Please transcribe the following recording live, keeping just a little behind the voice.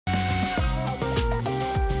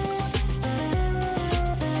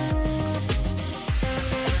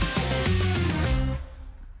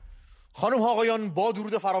خانم ها آقایان، با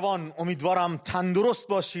درود فراوان، امیدوارم تندرست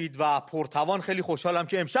باشید و پرتوان. خیلی خوشحالم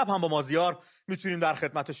که امشب هم با مازیار میتونیم در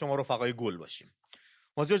خدمت شما رفقای گل باشیم.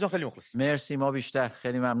 مازیار جان خیلی مخلصیم. مرسی، ما بیشتر.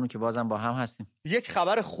 خیلی ممنون که بازم با هم هستیم. یک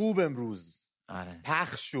خبر خوب امروز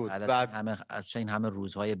پخش شد و این همه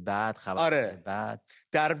روزهای بعد خبر بعد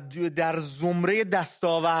در زمره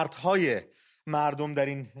دستاوردهای مردم در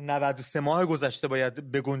این 93 ماه گذشته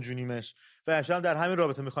باید بگنجونیمش و امشب در همین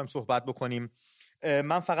رابطه میخوایم صحبت بکنیم.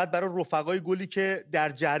 من فقط برای رفقای گلی که در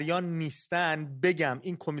جریان نیستن بگم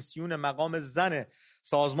این کمیسیون مقام زن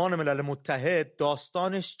سازمان ملل متحد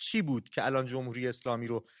داستانش چی بود که الان جمهوری اسلامی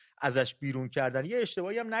رو ازش بیرون کردن. یه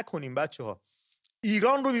اشتباهی هم نکنیم بچه ها،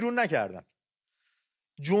 ایران رو بیرون نکردن،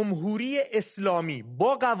 جمهوری اسلامی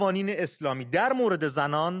با قوانین اسلامی در مورد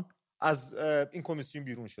زنان از این کمیسیون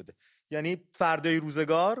بیرون شده. یعنی فردای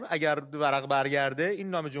روزگار اگر ورق برگرده این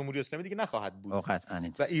نام جمهوری اسلامی دیگه نخواهد بود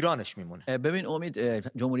و ایرانش میمونه. ببین امید،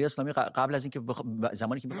 جمهوری اسلامی قبل از اینکه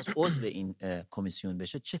زمانی که بخواست عضو این کمیسیون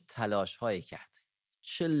بشه چه تلاش هایی کرد،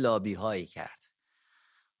 چه لابی هایی کرد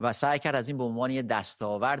و سعی کرد از این به عنوان یه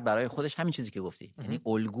دستاورد برای خودش، همین چیزی که گفتی، یعنی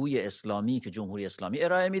الگوی اسلامی که جمهوری اسلامی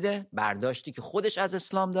ارائه میده، برداشتی که خودش از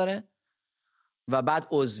اسلام داره و بعد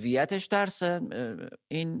عضویتش در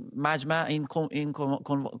این مجمع، این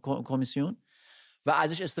کمیسیون، و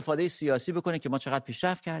ازش استفاده سیاسی بکنه که ما چقدر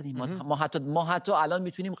پیشرفت کردیم. ما حتی الان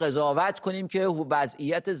میتونیم قضاوت کنیم که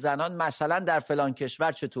وضعیت زنان مثلا در فلان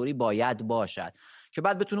کشور چطوری باید باشد، که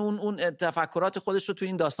بعد بتونه اون تفکرات خودش رو تو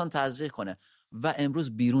این داستان تزریق کنه و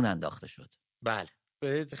امروز بیرون انداخته شد. بله،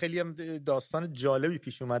 خیلی هم داستان جالبی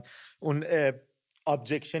پیش اومد. اون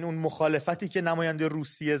ابجکشن، اون مخالفتی که نماینده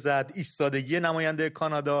روسیه زد، ایستادگی نماینده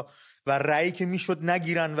کانادا و رأیی که میشد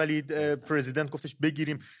نگیرن ولی پرزیدنت گفتش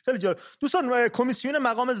بگیریم. خیلی جالب. دوستان، کمیسیون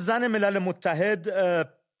مقام زن ملل متحد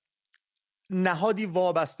نهادی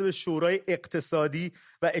وابسته به شورای اقتصادی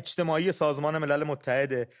و اجتماعی سازمان ملل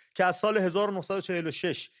متحده که از سال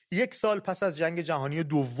 1946، یک سال پس از جنگ جهانی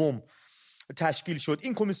دوم تشکیل شد.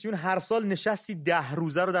 این کمیسیون هر سال نشستی 10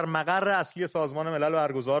 روزه رو در مقر اصلی سازمان ملل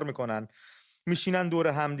برگزار میکنن، میشینن دور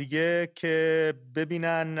همدیگه که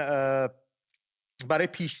ببینن برای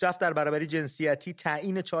پیشرفت در برابری جنسیتی،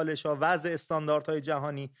 تعیین چالش‌ها، وضع استانداردهای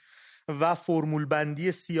جهانی و فرمول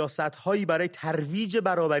بندی سیاست‌هایی برای ترویج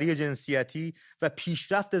برابری جنسیتی و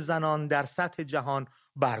پیشرفت زنان در سطح جهان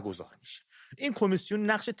برگزار میشه. این کمیسیون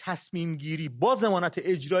نقش تصمیم گیری با ضمانت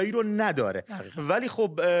اجرایی رو نداره، ولی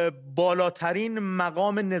خب بالاترین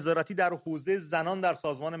مقام نظارتی در حوزه زنان در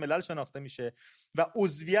سازمان ملل شناخته میشه و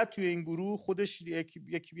عضویت توی این گروه خودش یک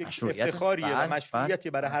افتخاریه و مشروعیتی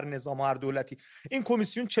برای هر نظام و هر دولتی. این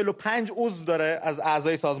کمیسیون 45 عضو داره از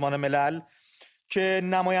اعضای سازمان ملل که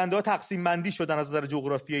نماینده‌ها تقسیم بندی شدن از نظر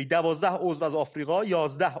جغرافیایی: 12 عضو از آفریقا،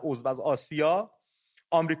 11 عضو از آسیا،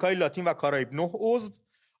 آمریکای لاتین و کارائیب 9 عضو،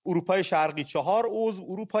 اروپای شرقی 4 عضو،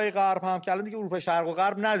 اروپای غرب هم که الان دیگه اروپای شرق و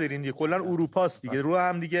غرب ندارین دیگه، کلا اروپاست دیگه، رو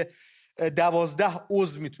هم دیگه 12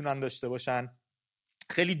 عضو میتونن داشته باشن.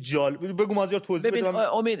 خیلی جالب. بگو مازیار توضیح بده.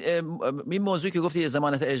 امید، این موضوعی که گفتی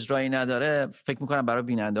ضمانت اجرایی نداره فکر میکنم برای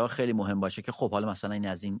بیننده ها خیلی مهم باشه که خب حالا مثلا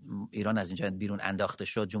این ایران از این جهت بیرون انداخته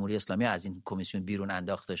شد، جمهوری اسلامی از این کمیسیون بیرون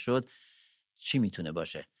انداخته شد، چی میتونه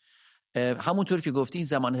باشه؟ همونطور که گفتی این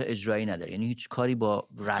ضمانت اجرایی نداره، یعنی هیچ کاری با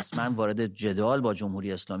رسما وارد جدال با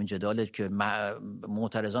جمهوری اسلامی، جدالی که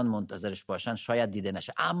معترضان منتظرش باشن، شاید دیده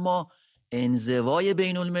نشه. اما انزوای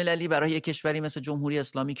بین المللی برای یک کشوری مثل جمهوری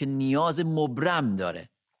اسلامی که نیاز مبرم داره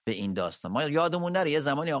به این داستان. ما یادمون نره یه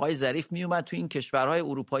زمانی آقای ظریف میومد تو این کشورهای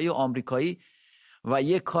اروپایی و آمریکایی و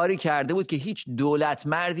یه کاری کرده بود که هیچ دولت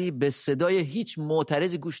مردی به صدای هیچ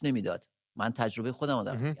معترضی گوش نمیداد. من تجربه خودم رو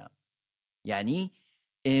دارم میگم. یعنی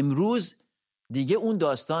امروز دیگه اون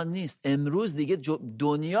داستان نیست. امروز دیگه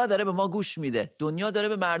دنیا داره به ما گوش میده، دنیا داره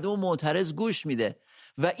به مردم معترض گوش میده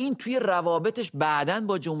و این توی روابطش بعداً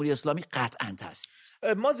با جمهوری اسلامی قطعاً تاثیر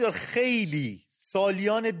میذاره. مازیار، خیلی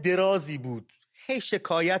سالیان درازی بود هی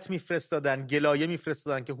شکایت میفرستادن، گلایه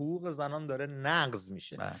میفرستادن که حقوق زنان داره نقض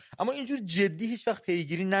میشه، اما اینجور جدی هیچ وقت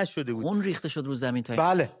پیگیری نشده بود. اون ریخته شد رو زمین تا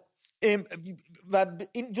بله. و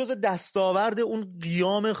این جزء دستاورد اون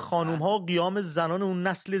قیام خانوم ها، قیام زنان اون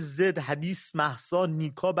نسل زد، حدیث، مهسا،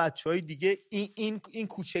 نیکا، بچهای دیگه، این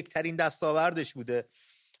کوچکترین دستاوردش بوده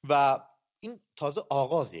و این تازه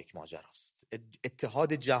آغاز یک ماجراست.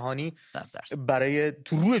 اتحاد جهانی برای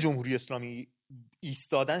تو روی جمهوری اسلامی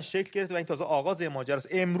ایستادن شکل گرفت و این تازه آغاز ماجراست.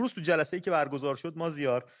 امروز تو جلسه‌ای که برگزار شد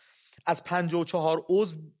مازیار، از 54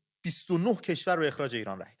 عضو 29 کشور رو اخراج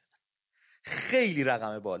ایران راه دادن. خیلی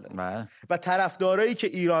رقم بالا. و طرفدارایی که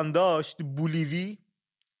ایران داشت بولیوی،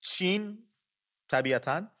 چین،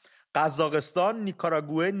 طبیعتاً قزاقستان،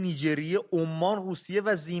 نیکاراگوئه، نیجریه، عمان، روسیه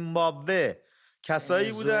و زیمبابوه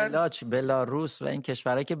کسایی بودن بلاروس و این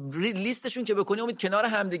کشورهایی که لیستشون که بکنی امید کنار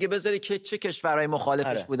همدیگه بذاری که چه کشورهای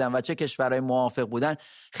مخالفش بودن و چه کشورهای موافق بودن،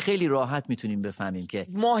 خیلی راحت میتونیم بفهمیم که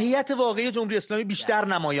ماهیت واقعی جمهوری اسلامی بیشتر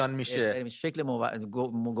نمایان میشه. شکل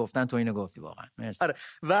گفتن تو اینو گفتی واقعا. مرسی.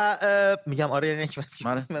 و میگم یعنی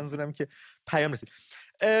منظورم که پیام رسید.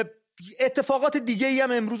 اتفاقات دیگه ای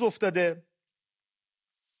هم امروز افتاده.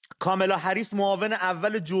 کاملا هریس معاون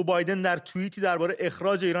اول جو بایدن در توییتی درباره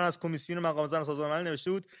اخراج ایران از کمیسیون مقام زن سازمان ملل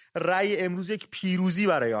نوشته بود رأی امروز یک پیروزی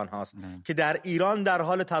برای آنهاست که در ایران در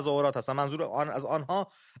حال تظاهرات هستند. منظور از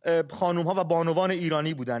آنها خانوم ها و بانوان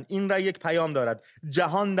ایرانی بودند. این رأی یک پیام دارد: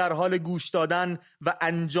 جهان در حال گوش دادن و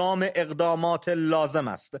انجام اقدامات لازم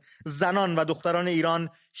است. زنان و دختران ایران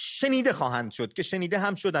شنیده خواهند شد که شنیده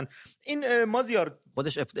هم شدن. این مازیار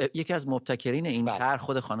خودش یکی از مبتکرین این طرح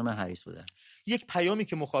خود خانم هریس بوده. یک پیامی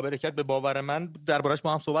که مخابره کرد، به باور من دربارش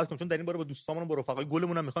با هم صحبت کنیم، چون در این باره با دوستامون و با رفقای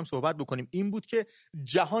گلمون هم می‌خوایم صحبت بکنیم، این بود که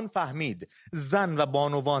جهان فهمید زن و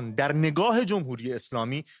بانوان در نگاه جمهوری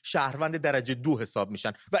اسلامی شهروند درجه 2 حساب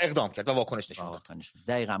میشن و اقدام کرد و واکنش نشون داد.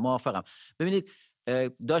 دقیقاً موافقم. ببینید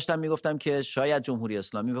داشتم میگفتم که شاید جمهوری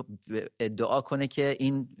اسلامی ادعا کنه که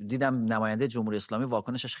این، دیدم نماینده جمهوری اسلامی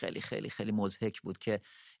واکنشش خیلی خیلی خیلی مضحک بود که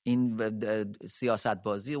این سیاست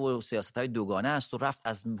بازی و سیاست‌های دوگانه است و رفت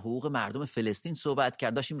از حقوق مردم فلسطین صحبت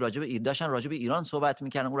کرد. داشتن راجع به ایران صحبت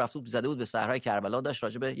می‌کردن، اون رفت زده بود به صحرای کربلا، داشت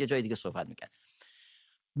راجع به یه جای دیگه صحبت می‌کرد.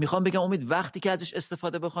 میخوام بگم امید وقتی که ازش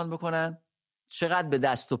استفاده بکنن چقدر به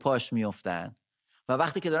دست و پاش میافتن و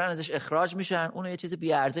وقتی که دارن ازش اخراج میشن اونو یه چیز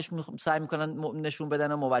بی ارزش سعی میکنن نشون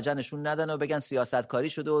بدن و موجه نشون ندن و بگن سیاست کاری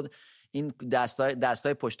شده و این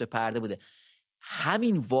دستای پشت پرده بوده.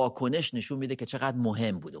 همین واکنش نشون میده که چقدر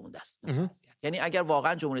مهم بوده اون دست. یعنی اگر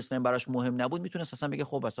واقعا جمهوری اسلامی براش مهم نبود میتونست اصلا بگه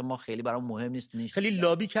خب اصلا ما خیلی برام مهم نیست. خیلی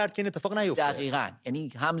لابی کرد که این اتفاق نیفته. دقیقاً،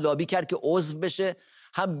 یعنی هم لابی کرد که عضو بشه،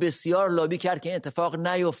 هم بسیار لابی کرد که این اتفاق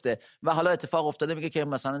نیفته و حالا اتفاق افتاده میگه که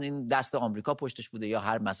مثلا این دست آمریکا پشتش بوده یا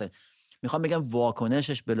هر مثلا. میخوام بگم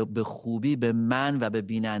واکنشش به خوبی به من و به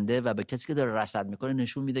بیننده و به کسی که داره رصد میکنه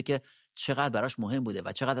نشون میده که چقدر براش مهم بوده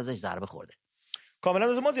و چقدر ازش ضربه خورده.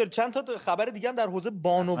 کاملا. ما چند تا خبر دیگه هم در حوزه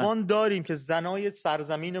بانوان داریم که زنای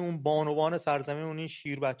سرزمینمون، بانوان سرزمینمون، این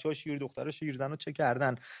شیر بچه‌ها، شیر دخترها، شیر زنا چه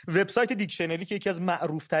کردن. وبسایت دیکشنری که یکی از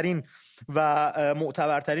معروف‌ترین و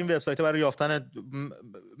معتبرترین وبسایت‌ها برای یافتن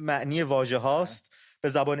معنی واژه هاست به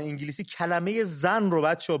زبان انگلیسی، کلمه زن رو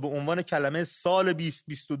بچه‌ها به عنوان کلمه سال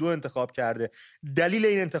 2022 انتخاب کرده. دلیل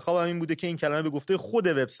این انتخاب هم این بوده که این کلمه به گفته خود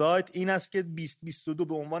وبسایت این است که 2022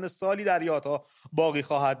 به عنوان سالی در یادها باقی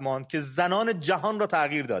خواهد ماند که زنان جهان را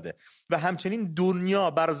تغییر داده و همچنین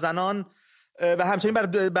دنیا بر زنان و همچنین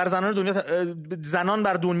بر زنان دنیا، زنان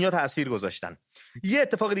بر دنیا تأثیر گذاشتن. یه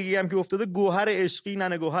اتفاق دیگه هم که افتاده، گوهر عشقی،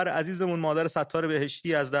 ننه گوهر عزیزمون، مادر ستار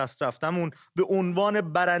بهشتی از دست رفتمون، به عنوان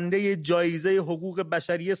برنده جایزه حقوق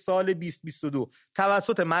بشری سال 2022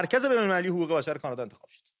 توسط مرکز بین‌المللی حقوق بشر کانادا انتخاب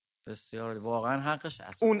شد. بسیار واقعا حقش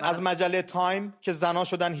است. اون از مجله تایم که زنا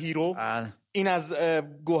شدن هیرو، این از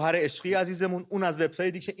گوهر عشقی عزیزمون، اون از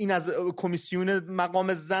وبسایت دیگه، این از کمیسیون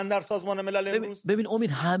مقام زن در سازمان ملل امروز. ببین امید،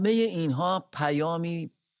 همه اینها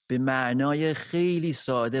پیامی به معنای خیلی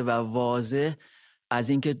ساده و واضح از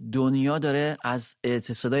اینکه دنیا داره از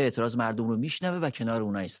صدای اعتراض مردم رو میشنوه و کنار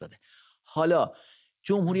اونها ایستاده. حالا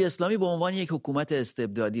جمهوری اسلامی به عنوان یک حکومت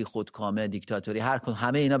استبدادی، خودکامه، دیکتاتوری،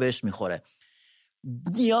 همه اینا بهش میخوره،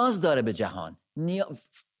 نیاز داره به جهان.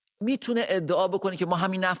 میتونه ادعا بکنه که ما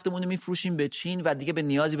همین نفتمون رو میفروشیم به چین و دیگه به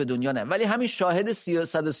نیازی به دنیا نه، ولی همین شاهد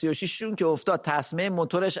 136 شون که افتاد، تصمیم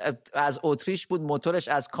موتورش از اتریش بود، موتورش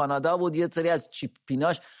از کانادا بود، یه سری از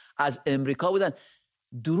چیپیناش از امریکا بودن.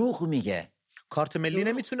 دروغ میگه، کارت ملی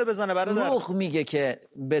نمیتونه بزنه برادر. دروغ میگه که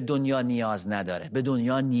به دنیا نیاز نداره، به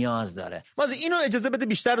دنیا نیاز داره. مازی اینو اجازه بده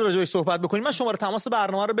بیشتر راجع بهش صحبت بکنیم. من شماره تماس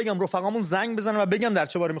برنامه رو بگم، رفقامون زنگ بزنن و بگم در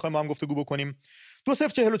چه باره میخوایم با هم گفتگو بکنیم.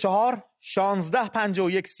 2044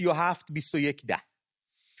 1651 37 21 10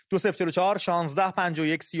 2044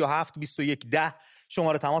 1651 37 21 10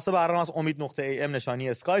 شماره تماس برنامه است. امید.am نشانی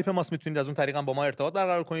اسکایپ ماست، میتونید از اون طریق هم با ما ارتباط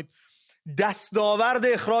برقرار کنید. دستاورد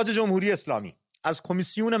اخراج جمهوری اسلامی از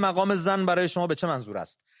کمیسیون مقام زن برای شما به چه منظور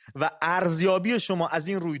است و ارزیابی شما از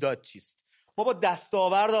این رویداد چیست؟ ما با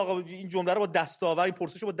دستاورد این جمله رو با دستاورد، این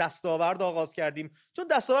پرسش رو با دستاورد آغاز کردیم چون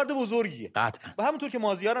دستاورد بزرگیه. قطعا. و همونطور که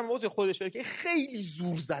مازیار هم موضوع خودش داره که خیلی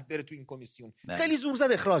زور زد بره تو این کمیسیون، خیلی زور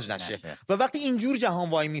زد اخراج نشه. و وقتی اینجور جهان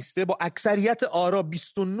وای میسته با اکثریت آرا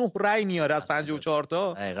 29 رأی میاره از 54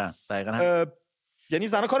 تا، دقیقاً یعنی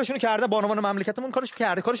زنا کارشونو کرده، بانوان مملکتمون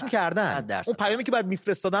کارشون کردن، اون پیامی که بعد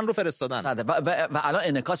میفرستادن رو فرستادن و الان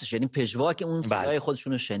انعکاسش، یعنی پژواک اون صدای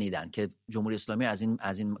خودشونو شنیدن که جمهوری اسلامی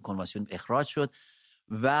از این کنوانسیون اخراج شد.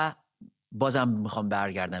 و بازم میخوام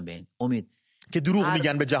برگردم به این امید، که دروغ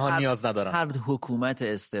میگن به جهان نیاز ندارن. هر حکومت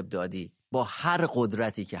استبدادی با هر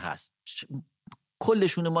قدرتی که هست،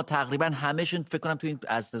 کلشون ما تقریبا همهشون فکر کنم تو این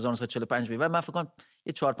از 1945 و من فکر کنم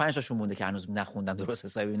یه 4-5 تاشون مونده که هنوز نخوندم درست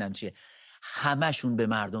حسابی ببینم چیه، همهشون به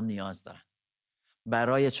مردم نیاز دارن.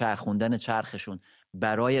 برای چرخوندن چرخشون،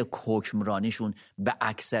 برای حکمرانیشون به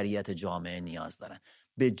اکثریت جامعه نیاز دارن.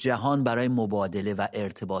 به جهان برای مبادله و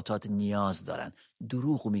ارتباطات نیاز دارن.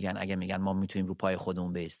 دروغ میگن اگه میگن ما میتونیم رو پای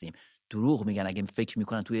خودمون بایستیم. دروغ میگن اگه فکر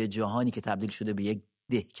میکنن توی جهانی که تبدیل شده به یک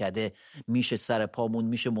دهکده میشه سر پامون،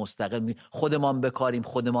 میشه مستقل، خودمان بکاریم،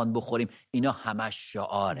 خودمان بخوریم. اینا همش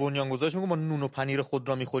شعاره. بنیانگذارش میگه ما نون و پنیر خود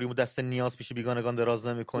را میخوریم و دست نیاز پیش بیگانگان دراز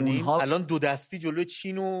نمیکنیم. الان دو دستی جلوی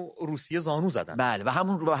چین و روسیه زانو زدن. بله،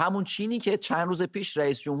 و همون چینی که چند روز پیش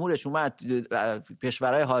رئیس جمهورش اومد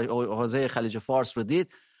کشورهای حوزه خلیج فارس رو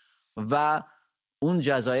دید و اون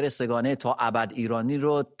جزایر سگانه تا ابد ایرانی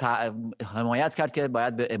رو حمایت کرد که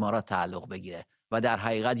باید به امارات تعلق بگیره و در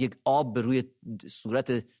حقیقت یک آب به روی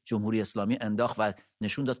صورت جمهوری اسلامی انداخت و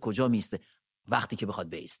نشون داد کجا میسته وقتی که بخواد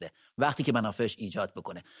بیسته، وقتی که منافعش ایجاد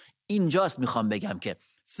بکنه. اینجاست میخوام بگم که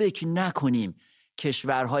فکر نکنیم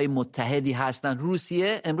کشورهای متحدی هستن.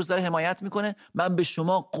 روسیه امروز داره حمایت میکنه. من به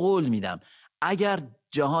شما قول میدم اگر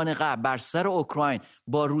جهان غرب بر سر اوکراین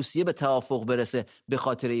با روسیه به توافق برسه به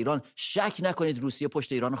خاطر ایران، شک نکنید روسیه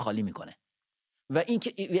پشت ایران رو خالی میکنه. و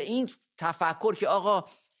این تفکر که آقا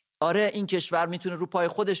آره این کشور میتونه رو پای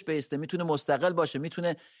خودش بایسته، میتونه مستقل باشه،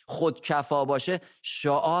 میتونه خودکفا باشه،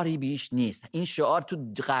 شعاری بیش نیست. این شعار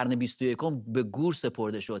تو قرن 21 به گور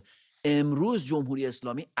سپرده شد. امروز جمهوری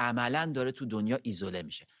اسلامی عملاً داره تو دنیا ایزوله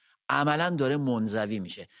میشه، عملاً داره منزوی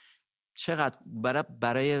میشه. چقدر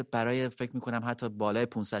برای فکر میکنم حتی بالای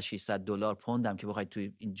 500-600 دلار پوندم که بخوای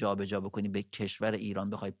توی این جابجا بکنی به کشور ایران،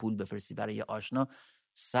 بخوای پول بفرستی برای یه آشنا،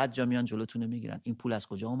 100 جا میان جلوتونه میگیرن. این پول از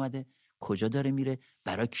کجا اومده؟ کجا داره میره؟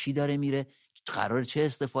 برای کی داره میره؟ قرار چه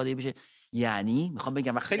استفاده بشه؟ یعنی میخوام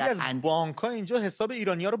بگم خیلی از بانک‌ها اینجا حساب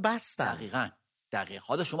ایرانی‌ها رو بستن. دقیقاً.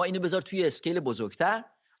 حالا شما اینو بذار توی اسکیل بزرگتر،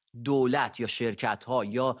 دولت یا شرکت‌ها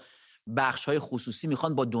یا بخش‌های خصوصی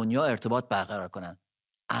میخوان با دنیا ارتباط برقرار کنن.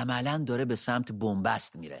 عملاً داره به سمت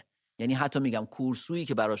بنبست میره. یعنی حتی میگم کورسویی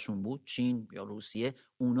که براشون بود چین یا روسیه،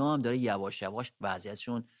 اونا هم داره یواش یواش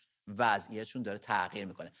وضعیتشون داره تغییر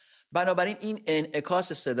میکنه. بنابراین این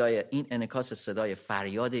انعکاس صدای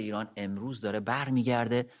فریاد ایران امروز داره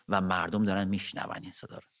برمیگرده و مردم دارن میشنون این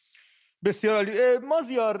صدا رو. بسیار عالی.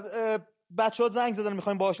 مازیار، بچه‌ها زنگ زدن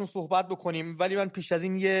میخوایم باهاشون صحبت بکنیم، ولی من پیش از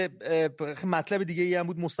این یه مطلب دیگه ای هم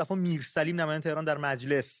بود. مصطفی میرسلیم نماینده تهران در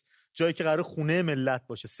مجلس، جایی که قرار خونه ملت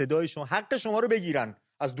باشه، صدای شما، حق شما رو بگیرن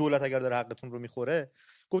از دولت اگر داره حقتون رو میخوره،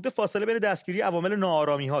 گفته فاصله بین دستگیری عوامل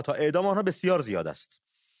ناآرامی ها تا اعدام آنها بسیار زیاد است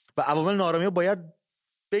و عوامل ناآرامی ها باید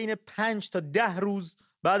بین 5 تا 10 روز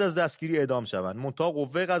بعد از دستگیری اعدام شوند. منتها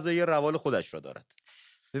قوه قضاییه روال خودش را دارد.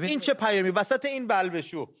 این چه پیامی وسط این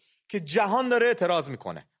بلبشو که جهان داره اعتراض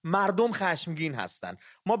میکنه، مردم خشمگین هستن.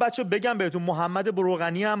 ما بچه بگم بهتون، محمد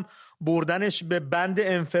بروغنی هم بردنش به بند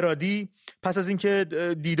انفرادی پس از اینکه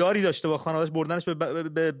دیداری داشته با خانواده‌اش، بردنش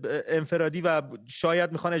به انفرادی و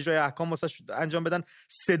شاید میخوان اجرای احکام واسش انجام بدن.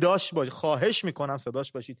 صداش باش، خواهش میکنم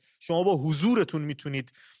صداش باشید. شما با حضورتون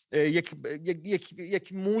میتونید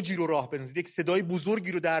یک موجی رو راه بندازید، یک صدای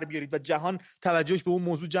بزرگی رو در بیارید و جهان توجهش به اون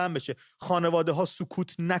موضوع جمع بشه. خانواده ها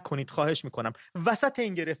سکوت نکنید، خواهش میکنم. وسط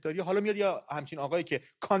این گرفتاری حالا میاد یا همچین آقایی که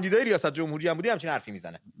کاندیدای ریاست جمهوری هم بودی همچین حرفی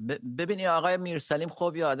میزنه. ببینی آقای میرسلیم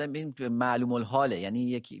خب یه آدم این معلوم الحاله،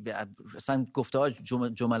 یعنی اصلا گفته‌ها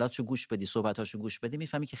جملاتشو گوش بدی، صحبتاشو گوش بدی،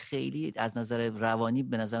 میفهمی که خیلی از نظر روانی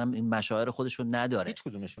به نظرم این مشاعر خودشو نداره، هیچ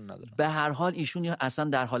کدومشون نداره. به هر حال ایشون اصلا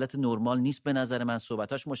در حالت نرمال نیست به نظر من،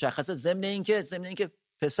 صحبتاش مشخصه. ضمن اینکه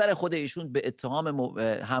پسر خود ایشون به اتهام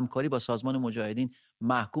همکاری با سازمان مجاهدین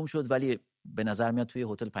محکوم شد، ولی به نظر میاد توی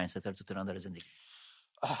هتل 5 ستاره تو تهران داره زندگی.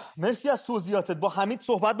 مرسی از توضیحاتت. با حمید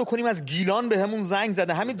صحبت بکنیم، از گیلان بهمون زنگ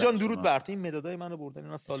زده. حمید جان درود بر تو. این مدادای منو بردن،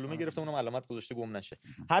 اینا سالومه گرفتم، اونم علامت گذاشته گم نشه.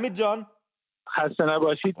 حمید جان خسته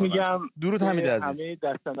نباشید میگم. درود حمید عزیز. همه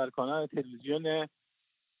دستاندرکاران تلویزیون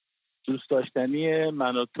دوست داشتنی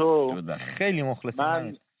من و تو، خیلی مخلصیم.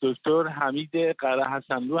 من دکتر حمید قره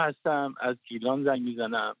حسنلو هستم، از گیلان زنگ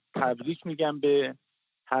میزنم. تبریک میگم به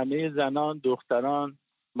همه زنان، دختران،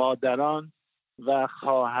 مادران و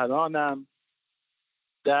خواهرانم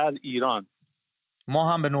در ایران.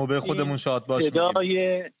 ما هم به نوبه خودمون شاد باشیم.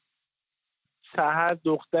 صدای سحر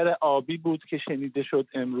دختر آبی بود که شنیده شد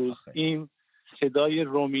امروز. این صدای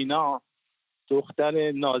رومینا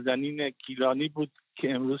دختر نازنین گیلانی بود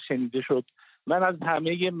که امروز شنیده شد. من از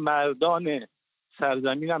همه مردان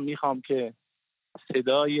سرزمینم میخوام که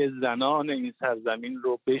صدای زنان این سرزمین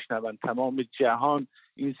رو بشنون. تمام جهان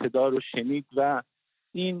این صدا رو شنید و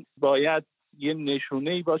این باید یه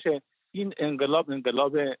نشونه‌ای باشه. این انقلاب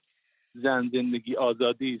زن زندگی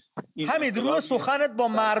آزادی است. حمید، روی سخنت با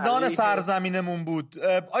مردان سرزمینمون بود،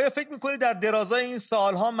 آیا فکر میکنی در درازای این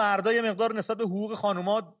سالها مردا یه مقدار نسبت به حقوق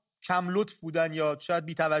خانوما کم لطف بودن یا شاید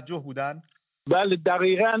بی توجه بودن؟ بله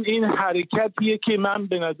دقیقاً این حرکتیه که من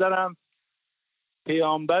به نظرم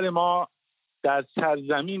پیامبر ما در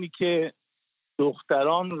سرزمینی که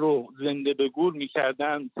دختران رو زنده به گور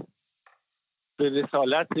می‌کردند به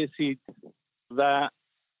رسالت رسید و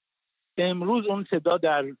امروز اون صدا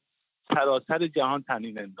در سراسر جهان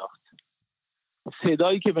طنین انداخت.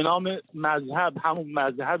 صدایی که به نام مذهب، همون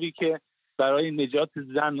مذهبی که برای نجات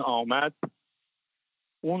زن آمد،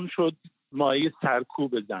 اون شد مایه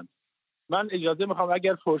سرکوب زن. من اجازه میخوام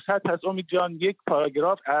اگر فرصت هست امید جان یک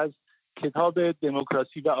پاراگراف از کتاب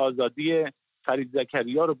دموکراسی و آزادی فرید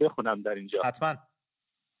زکریا رو بخونم در اینجا. حتما.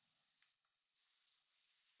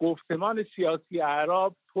 گفتمان سیاسی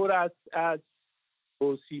اعراب پر است از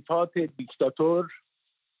توصیفات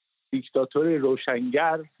دیکتاتور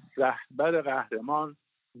روشنگر، رهبر قهرمان،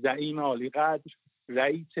 زعیم عالیقدر،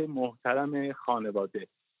 رئیس محترم خانواده.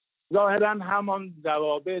 ظاهراً همان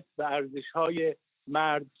ضوابط و ارزش‌های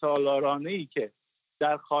مرد سالارانه‌ای که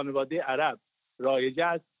در خانواده عرب رایج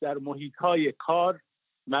است در محیط‌های کار،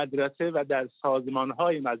 مدرسه و در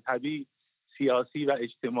سازمان‌های مذهبی، سیاسی و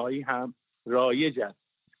اجتماعی هم رایج است.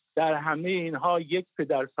 در همه اینها یک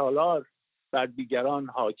پدرسالار بر دیگران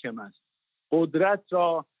حاکم است. قدرت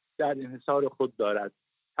را در انحصار خود دارد.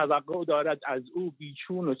 توقع دارد از او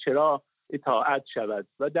بیچون و چرا اطاعت شود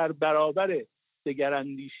و در برابر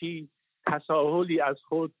دگراندیشی تساهلی از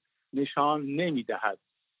خود نشان نمی‌دهد.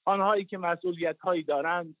 آنهایی که مسئولیت‌هایی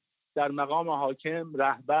دارند در مقام حاکم،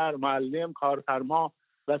 رهبر، معلم، کارفرما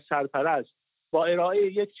و سرپرست با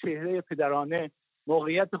ارائه یک چهره پدرانه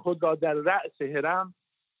موقعیت خود را در رأس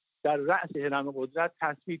هرم قدرت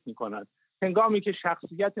تثبیت می‌کند. هنگامی که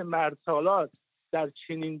شخصیت مردسالار در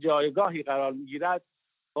چنین جایگاهی قرار می‌گیرد،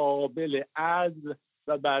 قابل عزل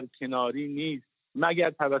و برکناری نیست مگر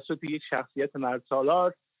توسط یک شخصیت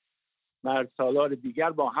مردسالار دیگر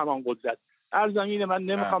با همان قدرت. ارزمین من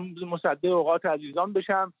نمیخوام مصدق اوقات عزیزان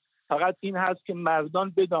بشم، فقط این هست که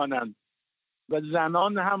مردان بدانند و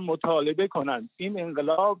زنان هم مطالبه کنند این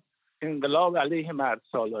انقلاب علیه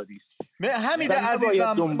مردسالاری است. حمید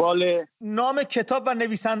عزیزم، نام کتاب و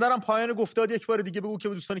نویسنده رو پایان گفتاد یک بار دیگه بگو که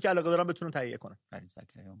دوستانی که علاقه دارن بتونن تهیه کنن.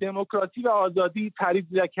 دموکراسی و آزادی، فرید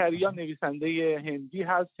زکریا نویسنده هندی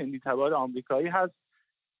هست، هندی تبار آمریکایی هست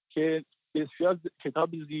که بسیار کتاب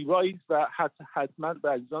زیبایی است و حتما به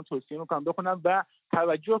عزیزان توصیه میکنم بخونم و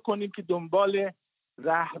توجه کنیم که دنبال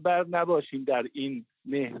رهبر نباشیم در این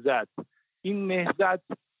نهضت. این نهضت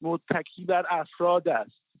متکی بر افراد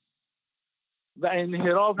است و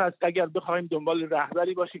انحراف است اگر بخوایم دنبال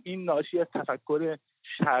رهبری باشیم. این ناشی از تفکر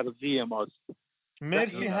شرقی ماست.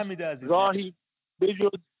 مرسی حمید عزیز. راهی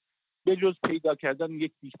بجز پیدا کردن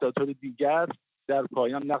یک دیکتاتور دیگر در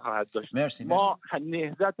پایان نخواهد داشت. مرسی. ما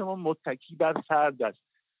نهضتمون متکی بر فرد است.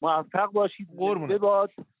 موفق باشید. زنده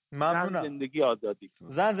باد ممنونم.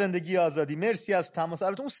 زن زندگی آزادی. مرسی از تماس.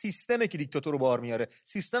 البته اون سیستمه که دیکتاتور رو بار میاره.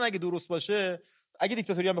 سیستم اگه درست باشه، اگه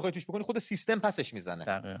دیکتاتوری هم بخوای توش بکنی، خود سیستم پسش میزنه.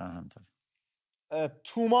 دقیقاً همینطور.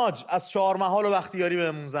 توماج از چهارمحال و بختیاری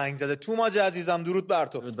بهمون زنگ زده. توماج عزیزم درود بر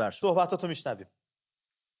تو. درود بر شما. صحبتاتو میشنویم.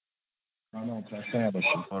 ممنون. خسته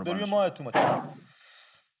نباشید. بریم ما توماج.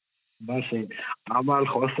 باشه. اول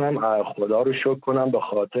خواستم خدا رو شکر کنم به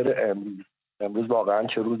خاطر امروز واقعا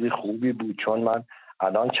چه روزی خوبی بود، چون من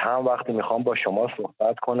الان چند وقتی میخوام با شما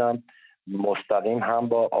صحبت کنم، مستقیم هم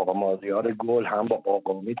با آقا مازیار گل هم با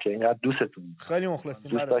آقا امید که اینقدر دوستتون، خیلی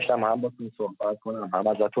مخلصیم، دوست داشتم هم باتون صحبت کنم هم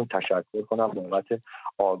ازتون تشکر کنم بابت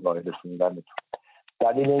آگاهی رسوندنتون.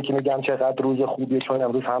 دلیل اینکه میگم چقدر روز خوبیه چون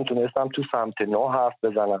امروز هم تونستم تو سمت 9 حرف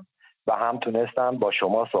بزنم و هم تونستم با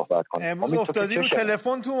شما صحبت کنم. امروز افتادی رو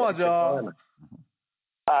تلفن تو ماجا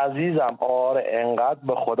عزیزم. آره انقدر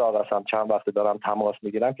به خدا قسم چند وقت دارم تماس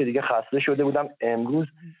میگیرم که دیگه خسته شده بودم.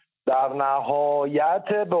 امروز در نهایت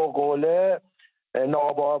به قول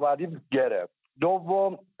ناباوری گرفت.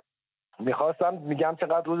 دوم میگم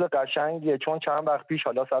چقدر روز قشنگیه چون چند وقت پیش،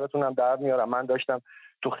 حالا سرتونم در میارم، من داشتم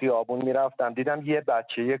تو خیابون میرفتم دیدم یه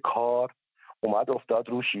بچه کار اومد افتاد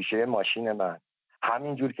رو شیشه ماشین من.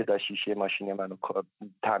 همینجور که داشت شیشه ماشین منو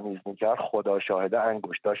تمیز میکرد، خدا شاهده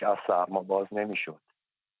انگشتاش از سرما باز نمیشد.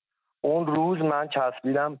 اون روز من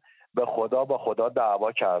چسبیدم به خدا، با خدا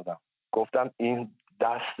دعوا کردم، گفتم این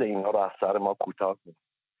دست اینا رو از سر ما کوتاه کن،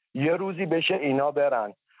 یه روزی بشه اینا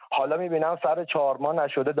برن. حالا میبینم سر 4 ماه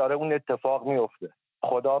نشده داره اون اتفاق میفته.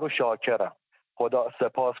 خدا رو شاکرم. خدا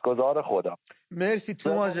سپاسگزار خدا. مرسی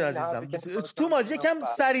توماج عزیزم. توماج یکم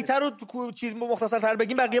سریعتر و چیز مختصرتر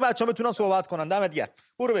بگیم بقیه بچه‌ها بتونن صحبت کنن. دمت گرم.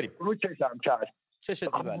 برو بریم. رو چشم چشم. چشت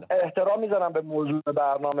بالا. احترام میذارم به موضوع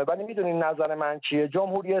برنامه، ولی میدونین نظر من چیه؟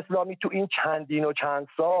 جمهوری اسلامی تو این چندین و چند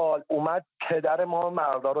سال اومد پدر ما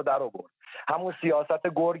مردا رو در آورد. همون سیاست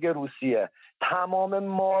گرگ روسیه، تمام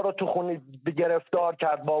ما رو تو خونه گرفتار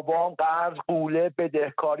کرد، با وام، قرض، قوله،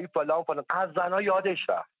 بدهکاری، فلان فلان. از زنا یادش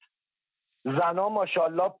رفت. زنا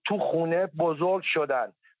ماشاءالله تو خونه بزرگ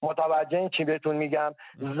شدن. متوجه این چی بهتون میگم؟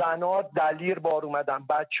 زنا دلیر بار اومدن،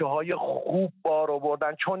 بچه‌های خوب بار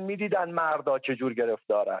آوردن، چون میدیدن مردا چجور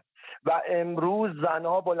گرفتارن. و امروز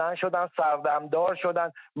زنها بلند شدن، سردمدار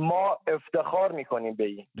شدن. ما افتخار میکنیم به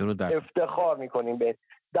این، افتخار میکنیم به این.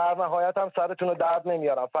 در نهایت هم سرتون رو درد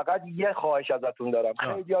نمیارم، فقط یه خواهش ازتون دارم.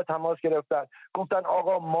 خیلی ها تماس گرفتن گفتن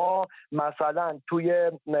آقا ما مثلا توی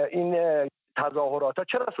این تظاهرات ها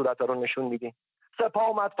چرا صورت رو نشون میدین؟ سپاه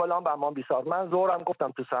اومد فلان بهمان بیسار، من زورم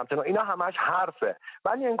گفتم تو سمت اینا همش حرفه،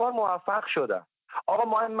 ولی انگار موفق شدن.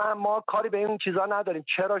 آقا ما کاری به این چیزا نداریم.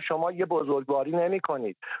 چرا شما یه بزرگواری نمی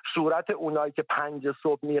کنید؟ صورت اونایی که 5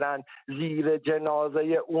 صبح میرن زیر جنازه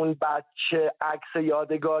اون بچه عکس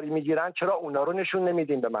یادگاری میگیرن، چرا اونا رو نشون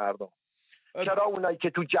نمیدین به مردم؟ چرا اونایی که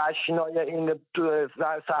تو جشنای این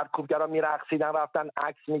سرکوبگرا میرقصیدن رفتن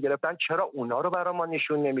عکس میگرفتن، چرا اونا رو برای ما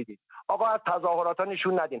نشون نمیدید؟ آقا از تظاهرات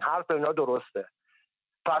نشون ندین، حرف اینا درسته،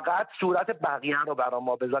 فقط صورت بقیه رو برای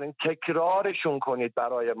ما بذارین، تکرارشون کنید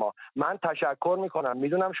برای ما. من تشکر میکنم،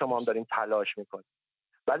 میدونم شما هم دارین تلاش میکنید،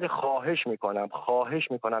 ولی خواهش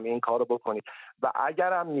میکنم این کارو بکنید. و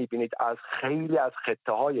اگرم میبینید از خیلی از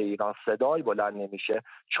خطه های ایران صدای بلند نمیشه،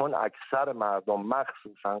 چون اکثر مردم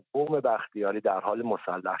مخصوصا قوم بختیاری در حال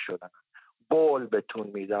مسلح شدن. قول بهتون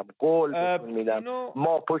میدم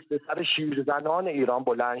ما پشت سر شیرزنان ایران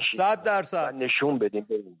بلند شیم 100% و نشون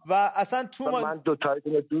بدیم و اصلا من دو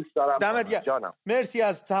تایتون دوست دارم جانم. مرسی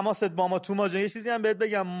از تماست با ما توما جان. یه چیزی هم بهت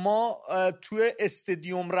بگم، ما توی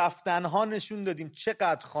استادیوم رفتن ها نشون دادیم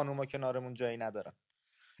چقدر خانوما کنارمون جایی ندارن.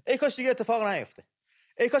 ای کاش دیگه اتفاق نیفته.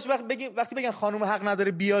 ای کاش وقتی بگن خانوم حق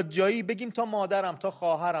نداره بیاد جایی، بگیم تا مادرم، تا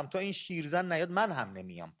خواهرم، تا این شیرزن نیاد من هم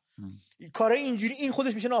نمیام. کار اینجوری این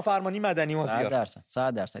خودش میشه نافرمانی مدنی. ما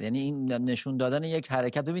 100%. یعنی این نشون دادن یک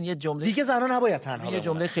حرکت. ببین یه جمله دیگه زنا نباید تنها. یه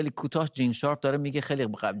جمله خیلی کوتاه جین شارپ داره میگه، خیلی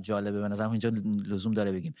جالبه به نظرم، اینجا لزوم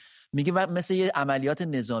داره بگیم. میگه مثل یه عملیات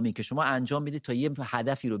نظامی که شما انجام میدید تا یه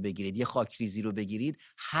هدفی رو بگیرید، یه خاکریزی رو بگیرید،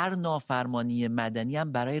 هر نافرمانی مدنی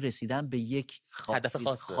هم برای رسیدن به یک هدف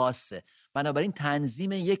خاصه. بنابراین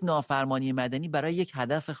تنظیم یک نافرمانی مدنی برای یک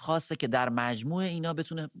هدف خاصه که در مجموع اینا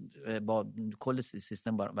بتونه با کل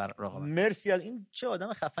سیستم رقابت. مرسی. این چه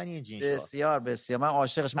آدم خفنیه جین شارپ. بسیار من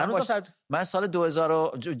عاشقش. من سال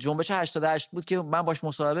 2000 جنبش 88 بود که من باش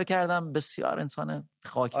مصاحبه کردم. بسیار انسان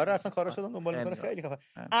خاکی. آره اصلا کارا شدم دنبال میکنه، خیلی خفن.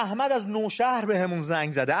 احمد از نوشهر بهمون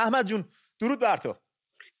زنگ زده. احمد جون درود بر تو.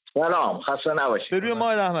 سلام، خسته نباشید. به روی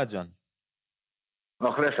ماه احمد جان.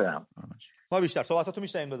 مخلصم. ما بیشتر صحبتاتو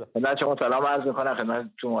میشنویم دادا. خدمت شما سلام عرض میکنم،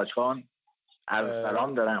 خدمت توماج خان عرض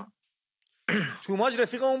سلام دارم. توماج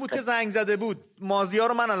رفیق اون بود که زنگ زده بود. مازیار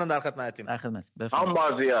رو من الان در خدمتیم. در خدمت.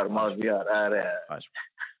 مازیار آره.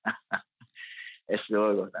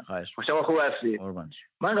 اشتباه گفتم. شما خوب هستید؟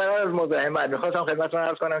 من قرار از مزاحمت میخواستم خدمتتون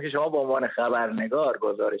عرض کنم که شما به عنوان خبرنگار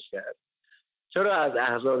گزارش کرد چرا از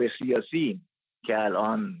احزاب سیاسی که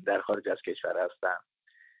الان در خارج از کشور هستن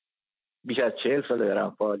بیش از 40 سال دارن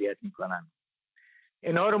فعالیت میکنن،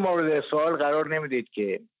 اینها رو مورد سوال قرار نمیدید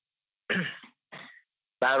که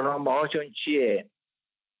برنامه هاشون چیه،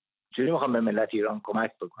 چجوری میخوان به ملت ایران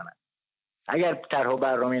کمک بکنن؟ اگر طرح و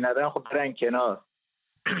برنامه‌ای ندارن خب برن کنار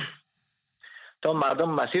تا مردم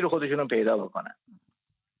مسیر خودشون رو پیدا بکنن.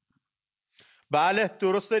 بله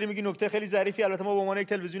درست داری میگی، نکته خیلی ظریفی. البته ما به عنوان یک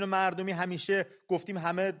تلویزیون مردمی همیشه گفتیم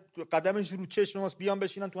همه قدمش رو چشم ماست، بیان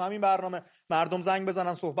بشینن تو همین برنامه، مردم زنگ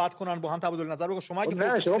بزنن، صحبت کنن، با هم تبادل نظر بکنن. شما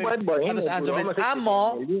اگه شما باید با این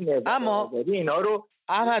اما اینا رو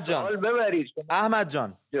احمد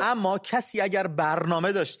جان اما کسی اگر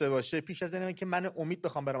برنامه داشته باشه، پیش از اینکه من امید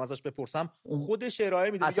بخوام برام ازش بپرسم، خودش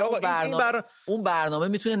ارائه میده. اون برنامه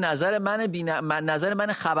میتونه نظر من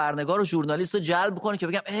خبرنگار و ژورنالیست رو جلب کنه که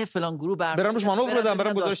بگم فلان گروه برام مانور بدم،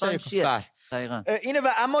 برام گذاشتن دقیقاً اینه. و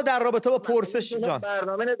اما در رابطه با پرسش جان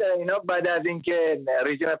برنامه نداره. اینا بعد از اینکه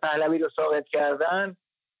رژیم پهلوی رو ساقط کردن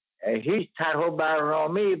هیچ طرح و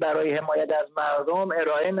برنامه‌ای برای حمایت از مردم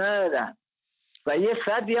ارائه ندادن و یه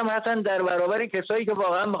صدی هم حتن در برابر کسایی که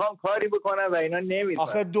واقعا میخوان کاری بکنن و اینا نمیدونن.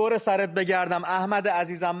 آخه دور سرت بگردم احمد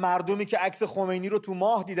عزیزم، مردمی که عکس خمینی رو تو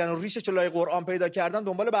ماه دیدن و ریشش لای قرآن پیدا کردن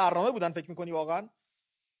دنبال برنامه بودن، فکر میکنی واقعا؟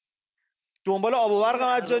 دنبال آب و برق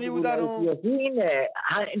مجانی بودن و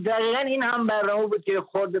دقیقاً این هم برنامه بود که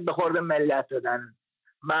به خورد ملت دادن.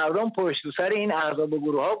 مردم پشت سر این احزاب و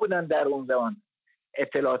گروه ها بودن در اون زمان.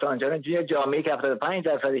 اطلاعات آنچنان توی جامعه که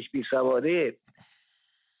 75% بیسواده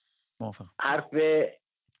حرف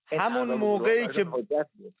همون موقعی که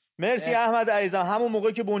مرسی احمد عزیزم، همون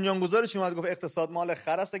موقعی که بنیانگذارش اومد گفت اقتصاد مال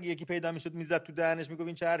خر است، اگه یکی پیدا میشد میزد تو دهنش میگفت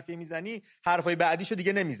این چه حرفی میزنی، حرفای بعدیشو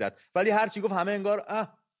دیگه نمیزد، ولی هر چی گفت همه انگار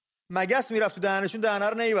مگس میرفت تو دهنشون، دهنه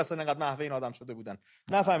رو نمیبستن، انقدر محو این آدم شده بودن.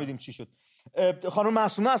 نفهمیدیم چی شد. خانم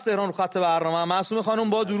معصومه از تهران رو خط برنامه. معصومه خانم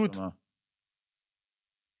با درود.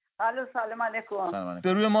 الو سلام علیکم.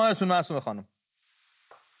 به روی ماهتون معصومه خانم.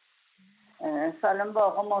 سلام با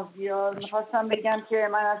آقا مازیار. میخواستم بگم که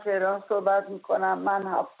من از تهران صحبت میکنم. من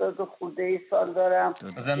 70 خورده سال دارم.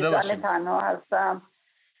 زنده باشید. تنها هستم.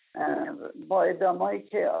 با ادامه‌ای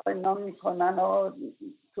که اینا میکنن و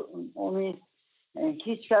امید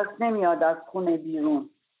هیچ کس نمیاد از خونه بیرون.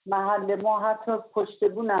 محل ما حتی پشت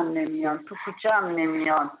بونم نمیان، تو کوچه هم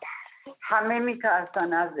نمیان. همه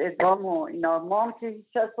میترسن از اعدام و اینا. ما هم که هیچ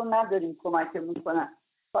کس رو نداریم کمکمون کنن،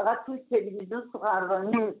 فقط توی تلویزیون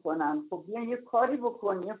سخنرانی میکنن. خب بیان یه کاری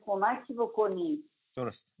بکنی، یه کمکی بکنی.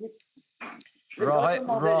 درست.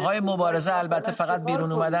 راههای مبارزه البته فقط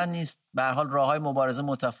بیرون اومدن نیست. به هر حال راههای مبارزه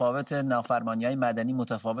متفاوت، نافرمانی‌های مدنی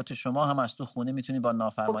متفاوت. شما هم از تو خونه میتونید با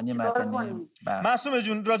نافرمانی مدنی. معصومه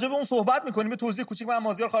جون راجع به اون صحبت میکنیم. به توضیح کوچیک من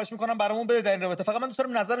مازیار خواهش میکنم برامون بده در این رابطه. فقط من دوست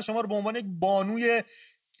دارم نظر شما رو به عنوان یک بانوی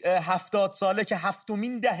 70 ساله که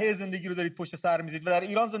 7مین دهه زندگی رو دارید پشت سر میذارید و در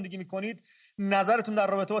ایران زندگی میکنید، نظرتون در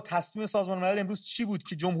رابطه با تصمیم سازمان ملل امروز چی بود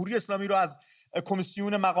که جمهوری اسلامی رو از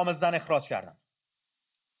کمیسیون مقام زن اخراج کردن؟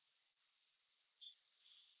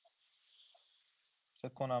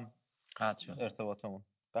 فکر کنم قطع شد ارتباطمون.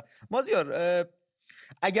 مازیار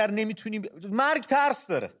اگر نمیتونی مرگ ترس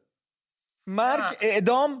داره، مرگ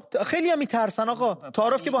اعدام خیلی هم میترسن آقا،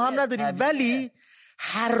 تعارف که با هم نداریم، ولی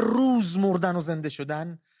هر روز مردن و زنده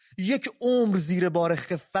شدن، یک عمر زیر بار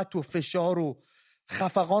خفت و فشار و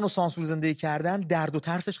خفقان و سانسور زندگی کردن، درد و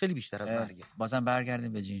ترسش خیلی بیشتر از مرگه. بازم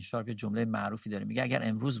برگردیم به جین شارپ. یه جمله معروفی داره میگه اگر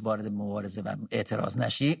امروز وارد مبارزه و اعتراض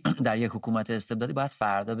نشی در یک حکومت استبدادی باید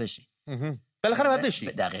فردا بشی. بالاخره باید بشی.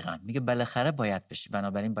 دقیقاً میگه بالاخره باید بشی،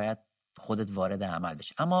 بنابراین باید خودت وارد عمل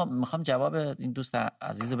بشی. اما میخوام جواب این دوست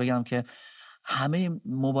عزیز رو بگم که همه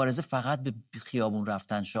مبارزه فقط به خیابون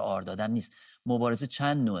رفتن شعار دادن نیست. مبارزه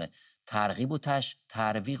چند نوعه: ترغیب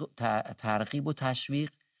و تشویق،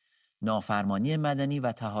 نافرمانی مدنی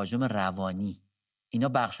و تهاجم روانی. اینا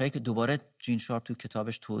بخشایی که دوباره جین شارپ تو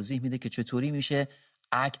کتابش توضیح میده که چطوری میشه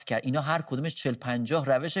اکت کرد. اینا هر کدومش 40-50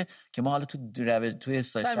 روشه که ما حالا توی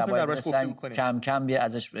شبایب کم کم بیا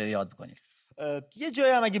ازش یاد بکنیم. یه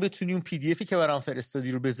جایی هم اگه بتونی اون پی دی افی که برام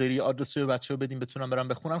فرستادی رو بذاری، آدرس رو بچه‌ها بدیم بتونم برام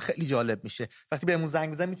بخونم، خیلی جالب میشه. وقتی بهمون زنگ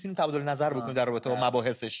بزنیم میتونیم تبادل نظر بکنیم در رابطه با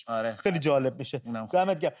مباحثش. خیلی جالب میشه.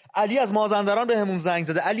 دمت گرم. علی از مازندران بهمون زنگ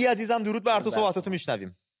زده. علی عزیزم درود بر تو، صحبتاتو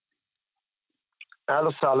میشنویم.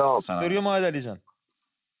 الو سلام. درود ماهد علی جان.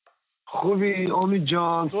 خوبی امید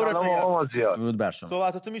جان؟ سلام آقا مازیار. درود بر شما.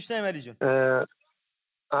 صحبتاتو میشنویم علی جان.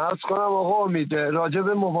 عرض کنم آقا امید، راجع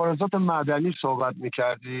به مبارزات مدنی صحبت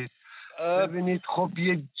می‌کردید. ببینید خب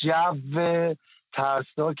یه جو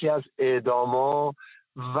ترسناکی از اعداما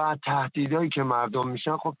و تهدیدایی که مردم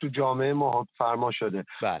میشن خب تو جامعه ما فرما شده.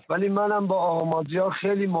 ولی منم با آقا مازیار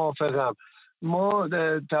خیلی موافقم. ما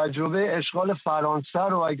تجربه اشغال فرانسه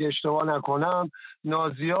رو اگه اشتباه نکنم،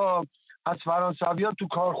 نازی‌ها از فرانسوی‌ها تو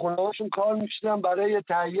کارخونه‌هاشون کار می‌شدن برای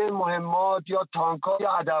تهیه مهمات یا تانک‌ها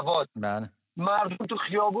یا ادوات. مردم تو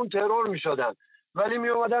خیابون ترور می‌شدن، ولی می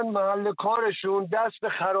اومدن محل کارشون دست به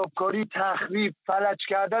خرابکاری، تخریب، فلج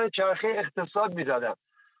کردن چرخه اقتصاد می‌زدن.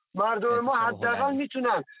 مردم ما حداقل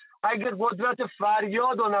میتونن اگر قدرت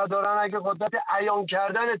فریاد رو ندارن، اگر قدرت عیان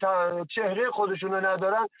کردن چهره خودشون رو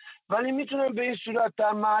ندارن، ولی میتونن به این صورت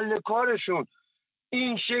در محل کارشون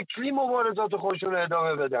این شکلی مبارزات خودشون رو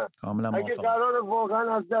ادامه بدن. اگه قرار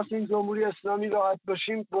واقعا از دست این جمهوری اسلامی راحت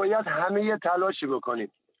باشیم، باید همه یه تلاشی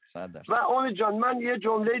بکنیم. و امید جان من یه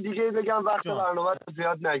جمله دیگه بگم وقت برنامه رو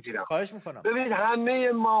زیاد نگیرم. خواهش میکنم. ببینید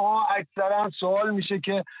همه ماها اکثرا سوال میشه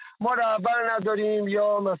که ما رهبر نداریم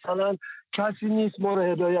یا مثلا کسی نیست ما رو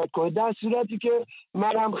هدایت کنه، در صورتی که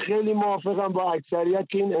منم خیلی موافقم با اکثریت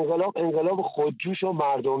که این انقلاب خودجوش و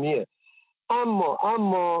مردمیه.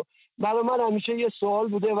 اما برای من همیشه یه سوال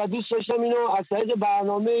بوده و دوست داشتم اینو از طریق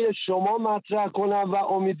برنامه شما مطرح کنم و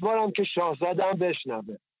امیدوارم که شاهزاده هم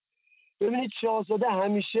بشنوه. ببینید شاهزاده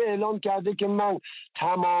همیشه اعلام کرده که من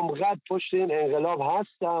تمام قد پشت این انقلاب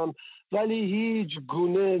هستم، ولی هیچ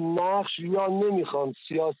گونه نقش یا نمیخوام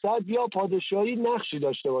سیاست یا پادشاهی نقشی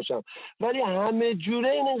داشته باشم، ولی همه جوره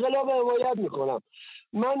این انقلاب حمایت میکنم.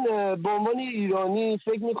 من به عنوان ایرانی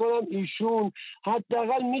فکر میکنم ایشون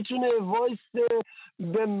حداقل میتونه وایس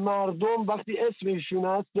به مردم وقتی اسم ایشون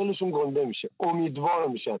هست دلشون گنده میشه، امیدوار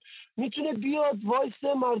میشن، میتونه بیاد وایس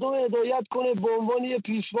مردم هدایت کنه به عنوان یه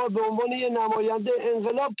پیشوا، به عنوان یه نماینده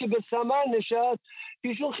انقلاب که به ثمر نشست.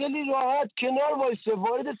 ایشون خیلی راحت کنار وایسه،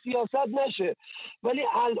 وارد سیاست نشه. ولی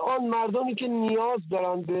الان مردمی که نیاز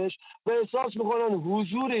دارن بهش و احساس میکنن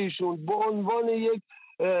حضور ایشون به عنوان یک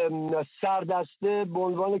سردسته، به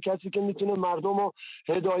عنوان کسی که میتونه مردم رو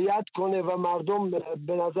هدایت کنه و مردم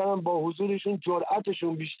به نظرم با حضورشون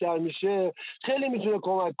جرأتشون بیشتر میشه، خیلی میتونه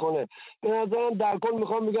کمک کنه. به نظرم در کل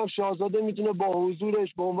میخوام بگم شاهزاده میتونه با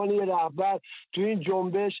حضورش به عنوان یه رهبر تو این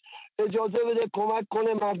جنبش اجازه بده کمک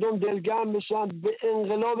کنه مردم دلگرم بشن، به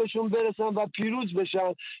انقلابشون برسن و پیروز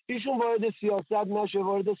بشن. ایشون وارد سیاست نشه،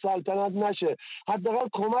 وارد سلطنت نشه، حداقل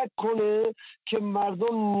کمک کنه که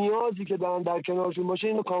مردم نیازی که دارن در کنارشون باشه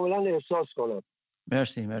اینو کاملا احساس کنن.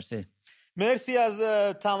 مرسی از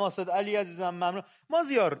تماست علی عزیزم، ممنون.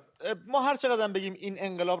 مازیار، ما هر چقدر بگیم این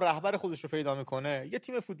انقلاب رهبر خودش رو پیدا میکنه، یه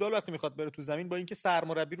تیم فوتبال وقتی میخواد بره تو زمین با اینکه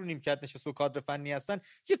سرمربی رو نیمکت نشسته و کادر فنی هستن،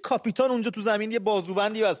 یه کاپیتان اونجا تو زمین یه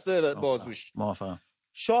بازوبندی بسته بازوش. موافقم.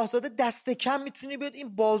 شاهزاده دست کم میتونه بیاد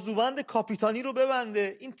این بازوبند کاپیتانی رو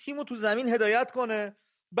ببنده، این تیمو تو زمین هدایت کنه،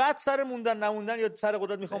 بعد سر موندن نموندن یا سر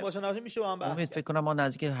قدرت میخوام باشه نباشه میشه با هم بحث. امید فکر کنم ما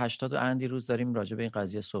نزدیک 80 و اندی روز داریم راجع به این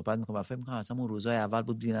قضیه صحبت میکنیم و فکر میکنم اصلا اون روزهای اول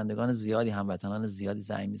بود بینندگان زیادی، هموطنان زیادی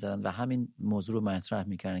زنگ میزدن و همین موضوع رو مطرح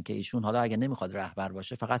میکردن که ایشون حالا اگه نمیخواد رهبر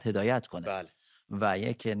باشه فقط هدایت کنه. بله. و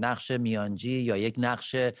یک نقش میانجی یا یک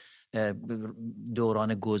نقش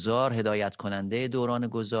دوران گذار، هدایت کننده دوران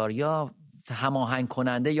گذار یا هماهنگ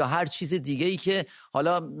کننده یا هر چیز دیگه ای که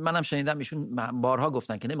حالا منم شنیدم ایشون بارها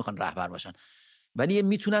گفتن که نمیخوان رهبر باشن، ولی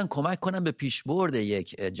میتونن کمک کنن به پیشبرد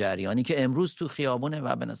یک جریانی که امروز تو خیابونه.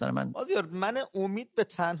 و به نظر من من امید به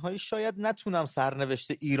تنهایی شاید نتونم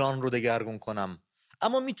سرنوشت ایران رو دگرگون کنم،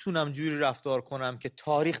 اما میتونم جوری رفتار کنم که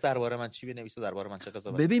تاریخ درباره من چی بنویسه، درباره من چه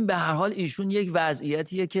قضاوت. ببین به هر حال ایشون یک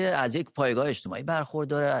وضعیتیه که از یک پایگاه اجتماعی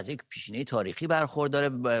برخورداره، از یک پیشینه تاریخی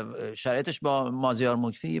برخورداره. شرایطش با مازیار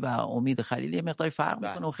مکفی و امید خلیلی مقداری فرق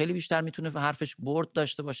میکنه و خیلی بیشتر میتونه حرفش برد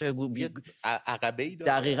داشته باشه، عقبه‌ای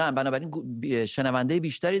داره. دقیقاً، بنابراین شنونده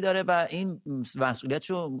بیشتری داره و این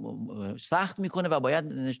مسئولیتشو سخت میکنه و باید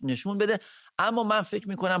نشون بده. اما من فکر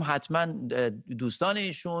میکنم حتما دوستان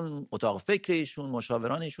ایشون، اتاق فکر ایشون،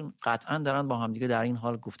 مشاوران ایشون قطعا دارن با هم دیگه در این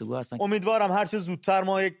حال گفتگو هستن. امیدوارم هر چه زودتر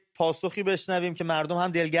ما یک پاسخی بشنویم که مردم هم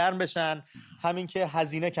دلگرم بشن، همین که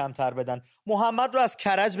هزینه کمتر بدن. محمد رو از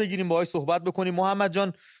کرج بگیریم باهاش صحبت بکنیم. محمد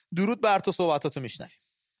جان درود بر تو، صحبتاتو میشنویم.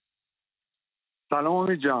 سلام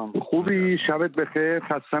امید جان، خوبی؟ شبت بخیر،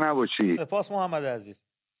 خسته نباشی. سپاس محمد عزیز.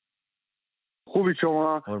 خوبی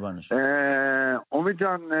شما؟ قربانش. امید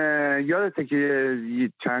جان یادته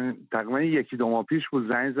که تقریبا یکی دو ماه پیش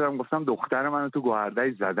بود زنگ زدم گفتم دختر منو تو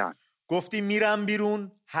گوهردی زدن، گفتی میرم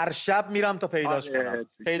بیرون هر شب میرم تا پیداش کنم.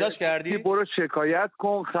 پیداش کردی؟ برو شکایت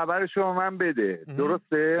کن خبرشو به من بده.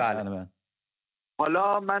 درسته؟ بله.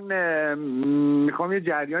 حالا من میخوام یه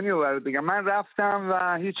جریانی رو برات بگم. من رفتم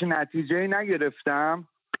و هیچ نتیجه‌ای نگرفتم.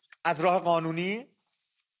 از راه قانونی؟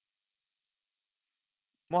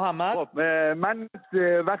 محمد؟ خب من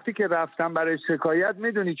وقتی که رفتم برای شکایت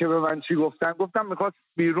میدونی که به من چی گفتن؟ گفتم میخواست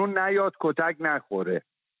بیرون نیاد کتک نخوره.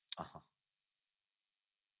 آها.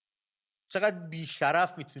 چقدر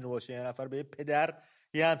بیشرف میتونه باشه یه نفر به پدر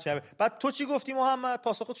یه همچین. بعد تو چی گفتی محمد؟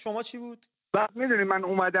 پاسخت شما چی بود؟ بعد میدونی من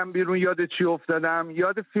اومدم بیرون یاد چی افتادم؟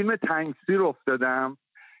 یاد فیلم تنگسیر افتادم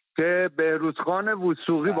که بهروزخان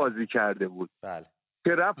وثوقی بازی کرده بود. بله.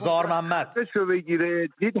 که رفت زار محمد رو بگیره،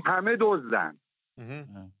 دید همه دزدن.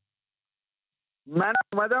 من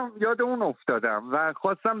اومدم یاد اون افتادم و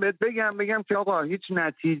خواستم بهت بگم که آقا هیچ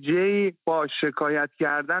نتیجه‌ای با شکایت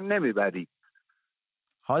کردن نمیبری.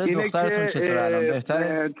 حال دخترتون چطوره الان؟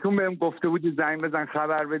 بهتره؟ چون بهم گفته بودی زنگ بزن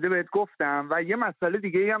خبر بده بهت گفتم. و یه مسئله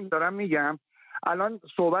دیگه هم دارم میگم. الان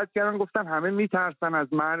صحبت کردن گفتن همه میترسن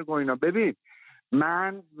از مرگ و اینا. ببین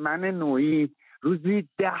من نوعی روزی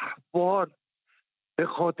 10 بار به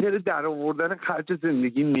خاطر در آوردن خرج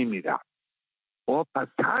زندگی میمیرم. پس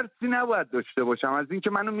ترسی نباید داشته باشم از اینکه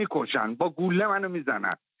منو میکشن، با گوله منو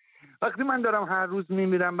میزنن. وقتی من دارم هر روز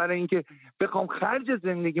میمیرم برای اینکه بخوام خرج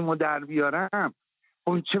زندگیمو در بیارم،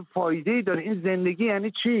 اون چه فایده‌ای داره؟ این زندگی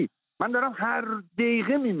یعنی چی؟ من دارم هر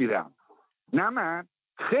دقیقه میمیرم. نه من،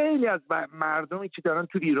 خیلی از مردمی که دارن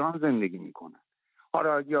تو ایران زندگی میکنن،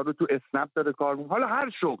 حالا یارو تو اسنپ داره کار میکنه، حالا هر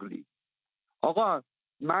شغلی. آقا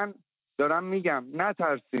من دارم میگم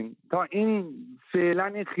نترسین، تا این فعلا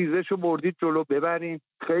این خیزشو بردید جلو ببرین،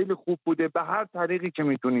 خیلی خوب بوده. به هر طریقی که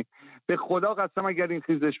میتونید. به خدا قسم اگر این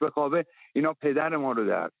خیزش بخوابه اینا پدر ما رو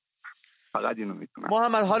در. فقط اینو میتونم.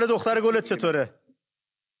 محمد حال دختر گلت چطوره؟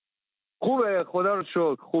 خوبه خدا رو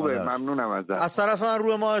شکر، خوبه، ممنونم ازت. از طرف من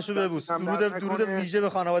روح ماهشو ببوس، درود ویژه به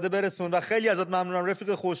خانواده برسون و خیلی ازت ممنونم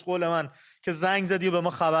رفیق خوشقول من که زنگ زدی و به ما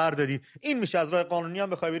خبر دادی. این میشه از راه قانونی هم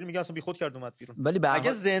بخوای بری، میگن اصلا بیخود کرد اومد بیرون، ولی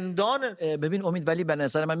اگه زندان. ببین امید، ولی به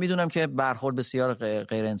نظر من میدونم که برخورد بسیار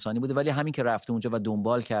غیر انسانی بوده، ولی همین که رفته اونجا و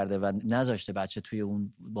دنبال کرده و نذاشته بچه توی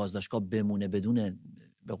اون بازداشتگاه بمونه بدون،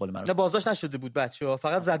 به قول من، نه بازداشت نشده بود بچه‌ها،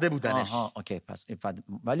 فقط زده بودنش. اوکی پس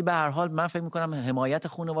ولی به هر حال من فکر می‌کنم حمایت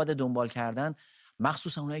خانواده، دنبال کردن،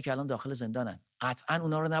 مخصوصا اونایی که الان داخل زندانن، قطعا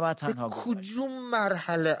اونا رو نباید تنها گذاشت. کدوم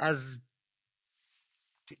مرحله از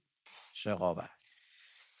شقاوت؟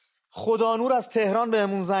 خدا نور از تهران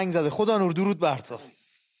بهمون زنگ زده. خدا نور درود بر تو.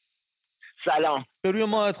 سلام. به روی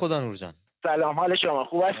ماهت خدا نور جان. سلام، حال شما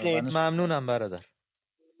خوب هستین؟ ممنونم برادر.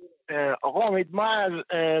 آقا امید، ما از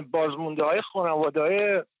بازمونده‌های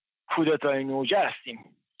خانواده‌های کودتای نوجه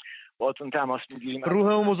هستیم، باهاتون تماس میگیریم. روح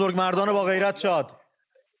اون بزرگ مردان با غیرت شاد.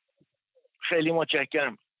 خیلی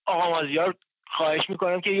متشکرم. آقا مازیار، خواهش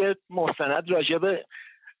میکنم که یه مستند راجع به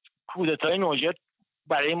کودتای نوجه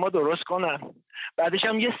برای ما درست کنن. بعدش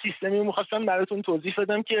هم یه سیستمی میخواستم براتون توضیح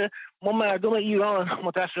بدم که ما مردم ایران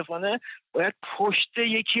متاسفانه باید پشت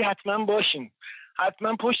یکی حتما باشیم،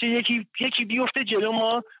 حتما پشت یکی بیفته جلو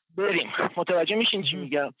ما بریم. متوجه میشین چی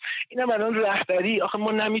میگم؟ اینم الان رهبری، آخه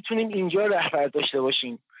ما نمیتونیم اینجا رهبر داشته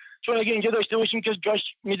باشیم، چون اگه اینجا داشته باشیم که جاش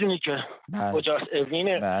میدونی که کجاست،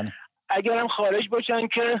 اوینه. اگرم خارج باشن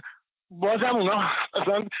که بازم اونا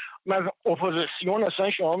اصلا من اپوزیسیون،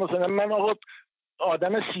 اصلا شما مثلا من آقا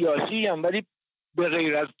آدم سیاسی ام، ولی به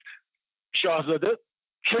غیر از شاهزاده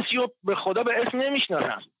کسی رو به خدا به اسم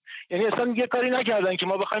نمیشناسم، یعنی اصلا یه کاری نکردن که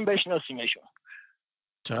ما بخوایم بشناسیمشون.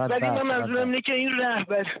 ولی من منظورم اینه که این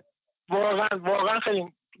رهبر واقعا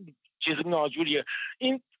خیلی چیز ناجوریه.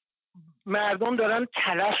 این مردم دارن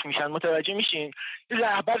تلف میشن، متوجه میشین؟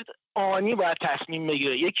 رهبر آنی باید تصمیم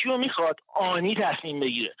بگیره، یکی رو میخواد آنی تصمیم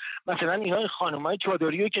بگیره. مثلا اینا خانمای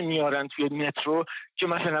چادریو که میارن توی مترو که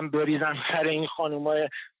مثلا بریزن سر این خانمای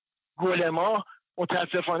گل ما،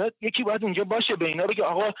 متاسفانه یکی باید اونجا باشه به اینا بگه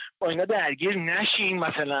آقا با اینا درگیر نشین،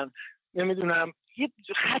 مثلا نمیدونم یه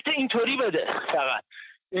خط اینطوری بده. فقط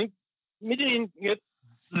میدونین یه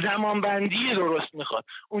زمانبندی درست میخواد.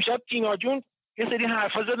 اون شب تینا جون یه سری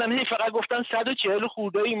حرفا زدن، هی فقط گفتن 140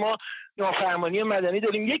 خورده‌ای ما نافرمانی مدنی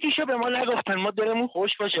داریم، یکیشو به ما نگفتن، ما دلمون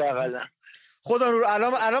خوش باشه اقلا. خدا نور.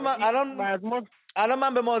 الان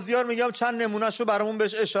من به مازیار میگم چند نمونهشو برامون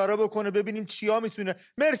بهش اشاره بکنه ببینیم چیا میتونه.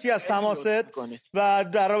 مرسی از تماست. و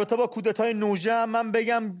در رابطه با کودتای نوجه من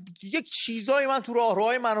بگم یک چیزایی من تو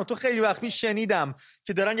راهروهای من و تو خیلی وقت پیش شنیدم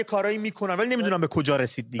که دارن یه کارایی میکنن ولی نمیدونم به کجا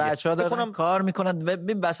رسید دیگه. بچه‌ها دارن کار میکنن.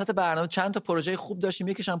 ببین وسط برنامه چند تا پروژه خوب داشتیم،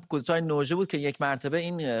 یکیش هم کودتای نوجه بود که یک مرتبه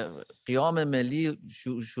این قیام ملی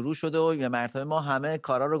شروع شده و یه مرتبه ما همه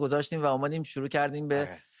کارا رو گذاشتیم و اومدیم شروع کردیم به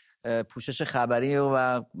پوشش خبری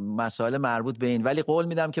و مسائل مربوط به این. ولی قول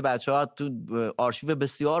میدم که بچه‌ها تو آرشیو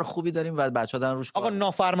بسیار خوبی داریم و بچه‌ها دارن روش آقا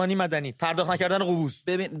نافرمانی مدنی، پرداخت نکردن قبوز.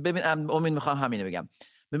 ببین امید میخوام همینو بگم.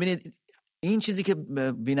 ببینید این چیزی که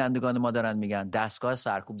بینندگان ما دارن میگن دستگاه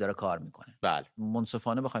سرکوب داره کار میکنه. بله.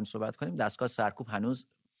 منصفانه بخوایم صحبت کنیم دستگاه سرکوب هنوز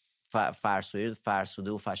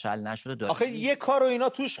فرسوده و فشل نشده. آخه یه کار و اینا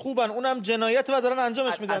توش خوبن، اونم جنایت و دارن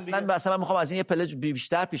انجامش میدن دیگه. اصلا من میخوام از این یه پله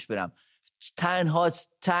بیشتر پیش برم.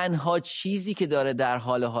 تنها چیزی که داره در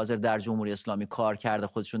حال حاضر در جمهوری اسلامی کار کرده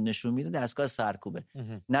خودشون نشون میده دستگاه سرکوبه.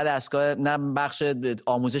 نه بخش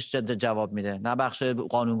آموزش جواب میده، نه بخش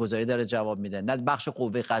قانونگذاری داره جواب میده، نه بخش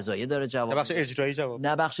قوه قضاییه داره جواب میده،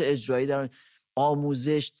 نه بخش اجرایی داره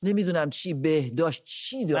آموزش، نمیدونم چی، بهداشت،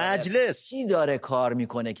 چی داره، مجلس چی داره کار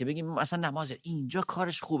میکنه که بگیم مثلا نماز اینجا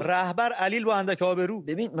کارش خوبه. رهبر علیل با اندک آبرو.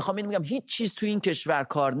 ببین میخوام میگم هیچ چیز تو این کشور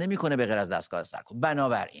کار نمیکنه به غیر از دستگاه سرکوب.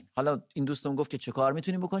 بنابراین حالا این دوستم گفت که چه کار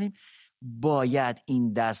میتونیم بکنیم، باید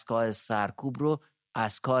این دستگاه سرکوب رو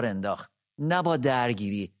از کار انداخت، نه با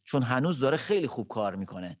درگیری، چون هنوز داره خیلی خوب کار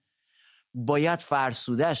میکنه. باید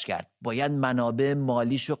فرسودش کرد، باید منابع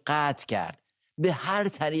مالیشو قطع کرد به هر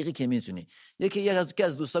طریقی که میتونی. یکی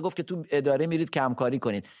از دوستا گفت که تو اداره میرید کمکاری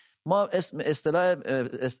کنید. ما اصطلاح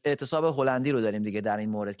اعتصاب هلندی رو داریم دیگه در این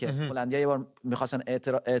مورد که هلندی‌ها یه بار می‌خواستن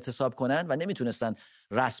اعتصاب کنن و نمیتونستن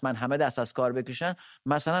رسما همه دست از کار بکشن.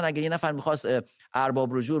 مثلا اگه یه نفر می‌خواست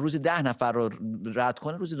ارباب رجوع روزی 10 نفر رو رد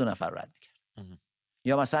کنه، روزی 2 نفر رو رد می‌کرد.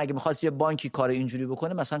 یا مثلا اگه می‌خواست یه بانکی کار اینجوری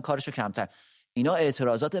بکنه، مثلا کارشو کمتر. اینا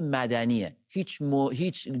اعتراضات مدنیه.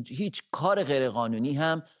 هیچ کار غیر قانونی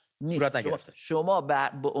هم نیست. شما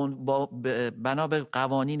بنا به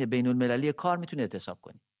قوانین بین المللی کار میتونه اعتصاب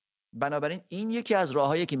کنی. بنابراین این یکی از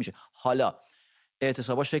راههایی که میشه. حالا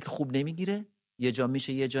اعتصابا شکل خوب نمیگیره، یه جا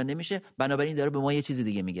میشه یه جا نمیشه، بنابراین داره به ما یه چیزی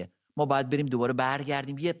دیگه میگه. ما باید بریم دوباره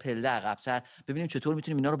برگردیم یه پله عقب‌تر، ببینیم چطور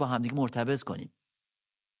میتونیم اینا رو با همدیگه مرتبط کنیم.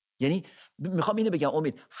 یعنی میخوام اینو بگم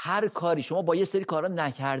امید، هر کاری شما با یه سری کارا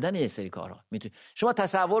نکردن یه سری کارا میتونی. شما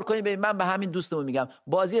تصور کنید، من به همین دوستمون میگم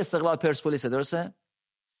بازی استقلال پرسپولیس، درسته؟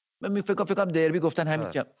 من فکر کنم دربی گفتن همین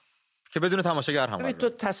که بدون تماشاگر هم. ببین تو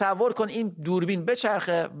تصور کن این دوربین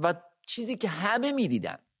بچرخه و چیزی که همه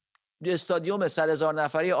میدیدن، استادیوم 100,000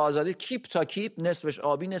 نفری آزادی کیپ تا کیپ، نصفش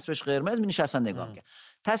آبی نصفش قرمز، می‌نشستن نگاه می‌کردن.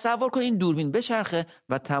 تصور کن این دوربین بچرخه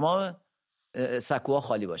و تمام سکوها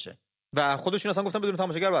خالی باشه و خودشون اصلا گفتن بدون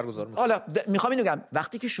تماشاگر برگزار می‌کنن. حالا میخوام اینو بگم،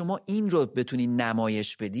 وقتی که شما این رو بتونی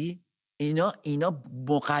نمایش بدی، اینا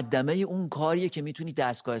مقدمه اون کاریه که میتونی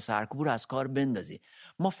دستگاه سرکوب رو از کار بندازی.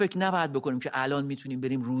 ما فکر نباید بکنیم که الان میتونیم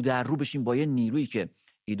بریم رو در رو بشیم با یه نیرویی که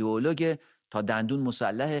ایدئولوژی تا دندون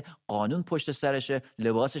مسلحه، قانون پشت سرشه،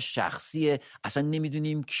 لباس شخصیه، اصلا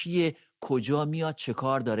نمیدونیم کیه، کجا میاد، چه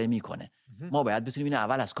کار داره میکنه. ما باید بتونیم اینو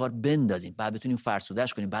اول از کار بندازیم، بعد بتونیم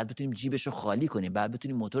فرسودش کنیم، بعد بتونیم جیبشو خالی کنیم، بعد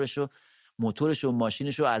بتونیم موتورشو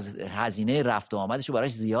ماشینشو از هزینه رفت و آمدشو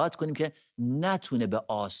براش زیاد کنیم که نتونه به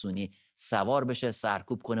آسونی سوار بشه،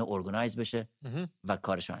 سرکوب کنه، ارگانایز بشه و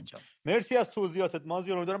کارشو انجام. مرسی از توضیحاتت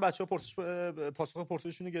مازیار. امیدوارم بچه‌ها پاسخ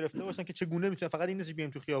پرسششون رو گرفته باشن که چگونه میتونن، فقط این نیست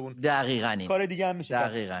بیایم تو خیابون. دقیقاً این کار دیگه هم میشه.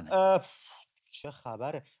 دقیقاً. چه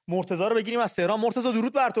خبره؟ مرتضی رو بگیریم از تهران. مرتضی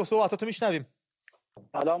درود بر تو، صحبتاتو میشنویم.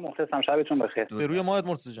 سلام، مخلصم، شبتون بخیر. به روی ماهت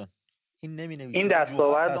مرتضی جان. این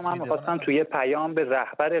دستاورد رو من می‌خواستم توی پیام به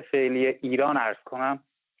رهبر فعلی ایران عرض کنم.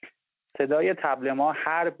 صدای طبل ما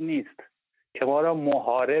حرب نیست که ما را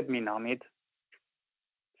محارب می‌نامید.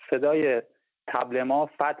 صدای طبل ما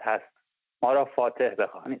فتح است، ما را فاتح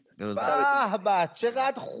بخوانید. به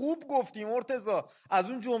چقدر خوب گفتی مرتضی. از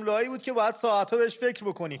اون جمله‌ای بود که باید ساعت‌ها بهش فکر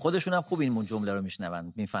بکنی. خودشون هم خوب این جمله رو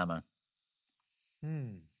میشنون، میفهمن.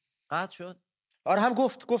 قطع شد. آره هم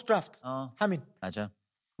گفت رفت. همین. عجب،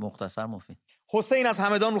 مختصر مفید. حسین از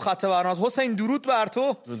همدان رو خط برنامه. حسین درود بر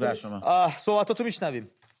تو. درود بر شما. صحبتاتو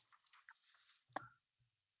میشنویم.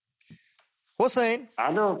 حسین.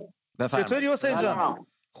 الو. چطوری حسین جان؟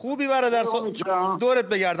 خوبی برادر؟ دورت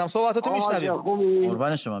بگردم. صحبتاتو میشنویم.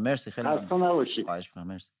 قربان شما، مرسی، خیلی خسته نباشی. خواهش می‌کنم،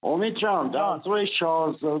 مرسی. امید جان، دستور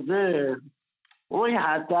شاهزاده اوی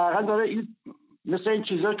حداقل داره این مثل این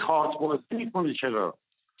چیزا کارت بازی میکنه. چرا؟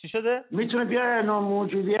 چی شده؟ میتونه بیا اعلام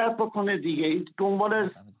موجودیت بکنه دیگه. این دنبال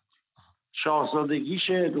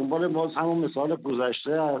شاهزادگیشه، دنبال باز همون مثال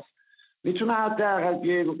گذشته است. میتونه حداقل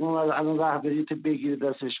بیای بکنه الان رهبریت بگیره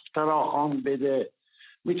دستش، فراخوان بده.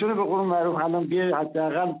 میتونه به قول معروف الان بیای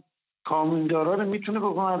حداقل کاموندارا رو میتونه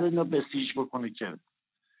بکنه اینا بسیج بکنه که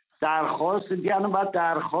درخواست دیگه الان باید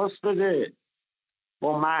درخواست بده.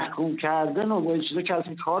 با محکوم کردن و با این چیزا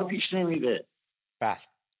کسی کار پیش نمیره. بله.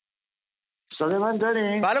 صدای من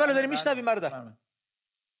داریم؟ بله داریم، میشنویم برادر.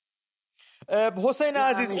 حسین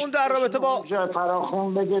عزیز، اون در رابطه با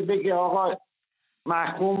فراخون بگه آقا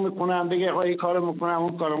محکوم میکنم، بگه آقا این کارو میکنم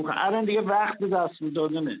اون کارو میکنم. الان دیگه وقت دست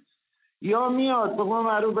دادنه. یا میاد به قول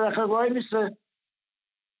معروف بخیر وای میسه.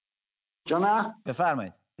 جانه؟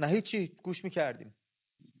 بفرمایید. نه هیچی، گوش میکردیم.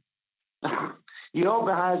 یا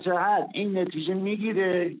به هر جهت این نتیجه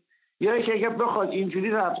میگیره، یا که اگه بخواد اینجوری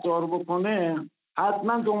رفتار بکنه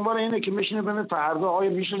حتما دنبال اینه که میشینه ببینه فردا آیا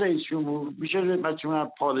میشه رئیس جمهور، میشه بچه‌ها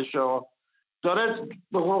پادشاه، داره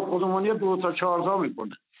به خودمانی 2 تا 4 تا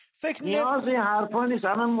میکنه. نیاز این حرفا نیست.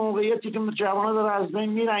 همه موقعیتی که جوان‌ها داره از بین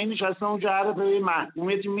میرن اینش اصلا اون جهره به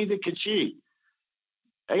محکومیتی میده که چی؟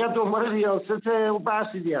 اگر دنبال ریاست و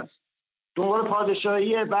بحث دیگه است، دنبال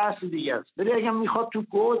پادشاهی بحث دیگه است. ولی اگر میخواد تو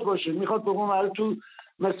گود باشه، میخواد بگم تو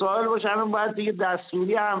مسائل باشه، همین باید دیگه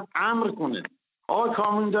دستوری هم امر کنه. آقا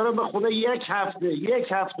کاموندارا به خدا یک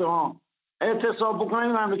هفته ها اعتصاب بکنن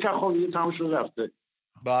این مملکت خوابیده تموم شده رفته.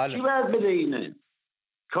 بله. کی باید بده اینه؟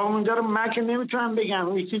 کاموندارا مکه نمیتونن بگن،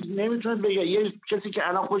 اون یکی نمیتونه بگه. یه کسی که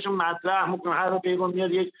الان خودش مطرح میکنه، هر پیغام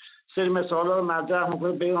میاد یک سری مسائل رو مطرح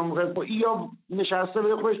میکنه، پیغام میکنه، یا نشسته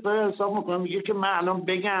به خودش داره حساب میکنه، میگه که من الان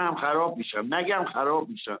بگم خراب میشم، نگم خراب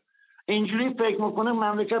میشم. اینجوری فکر میکنه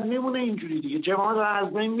مملکت میمونه اینجوری دیگه. جماعت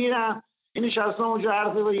از بین میرن، این نشسته اونجا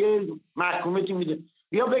حرفی با یه محکومیتی میده،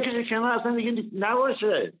 یا بکشه کنار اصلا دیگه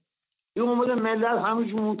نباشه. این اومده ملت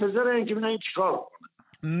همینجور منتظره این که ببینن این چیکار کنه.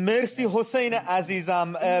 مرسی حسین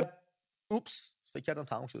عزیزم. اوپس فکر کردم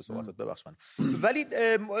تموم شده صحبتت، ببخش من. ولی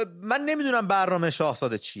من نمیدونم برنامه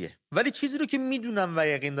شاهزاده چیه، ولی چیزی رو که میدونم و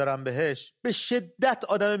یقین دارم بهش، به شدت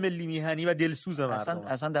آدم ملی میهنی و دلسوز مردم.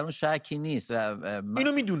 اصلا در اون شکی نیست.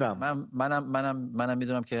 اینو میدونم. منم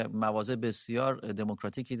میدونم که مواضع بسیار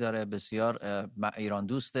دموکراتیکی داره، بسیار ایران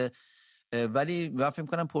دوسته، ولی من فکر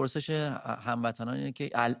می‌کنم پرسش هموطنان اینه که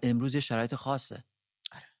امروز یه شرایط خاصه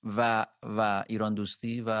و ایران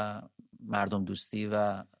دوستی و مردم دوستی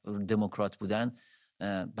و دموکرات بودن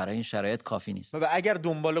برای این شرایط کافی نیست. و اگر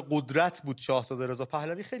دنبال قدرت بود شاهزاده رضا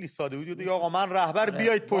پهلوی خیلی ساده بود یا آقا من رهبر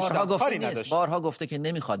بیایید پشتم، کاری نداشت. بارها گفته که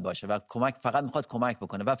نمیخواد باشه و فقط میخواد کمک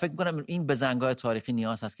بکنه و فکر میکنم این به زنگاه تاریخی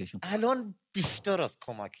نیاز هست که ایشون الان بیشتر از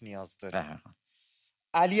کمک نیاز داره.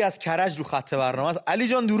 علی از کرج رو خط برنامه است. علی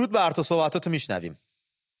جان درود بر تو، صحبتاتو میشنویم.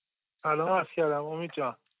 سلام عرض کردم امید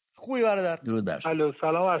جان. خوبی برادر؟ درود بر شما. الو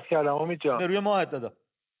سلام عرض کردم امید جان. به روی ماهت دادا.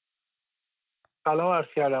 سلام عرض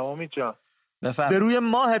کردم امید جان. به روی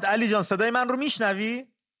ماهت علی جان، صدای من رو میشنوی؟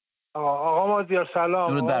 آقا مازیار سلام.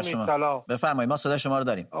 درود بر شما. سلام. بفرمایید ما صدای شما رو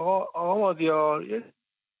داریم. آقا مازیار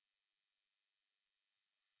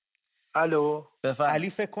الو. علی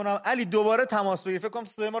فکر کنم علی دوباره تماس بگیر، فکر کنم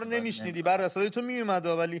صدای ما رو نمیشنیدی. بعد صدای تو میومد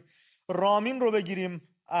ولی رامین رو بگیریم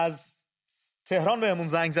از تهران بهمون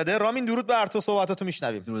زنگ زده. رامین درود بر تو، صحبتاتو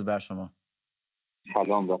میشنویم. درود بر شما.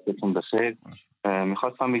 سلام وقتتون بخیر.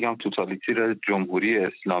 میخواستم بگم توتالیتیر جمهوری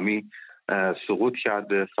اسلامی سقوط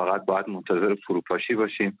کرده، فقط باید منتظر فروپاشی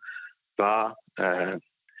باشیم و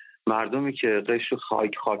مردمی که قشر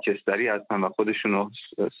خاکستری هستن و خودشونو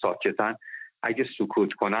ساکتن اگه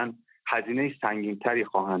سکوت کنن هزینه سنگین‌تری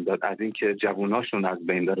خواهند داد از اینکه جووناشون از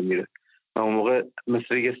بین داره میره و اون موقع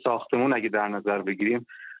مثل یه ساختمون اگه در نظر بگیریم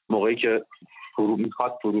موقعی که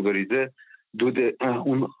میخواد فرو بریزه دود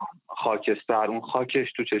اون خاکستر اون خاکش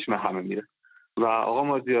تو چشم همه میره. و آقا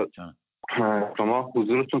مازیار شما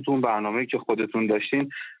حضورتون تو اون برنامه‌ای که خودتون داشتین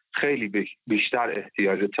خیلی بیشتر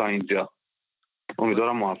احتیاجه تا اینجا.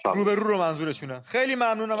 امیدوارم موفق روبرو رو منظورشونه. خیلی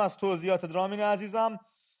ممنونم از توضیحات رامین عزیزم.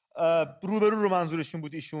 روبرو رو منظورشون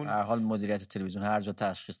بود ایشون. هر حال مدیریت تلویزیون هر جا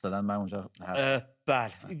تشخیص دادن من اونجا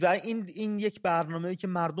بله. و این یک برنامه‌ای که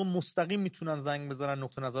مردم مستقیم میتونن زنگ بزنن،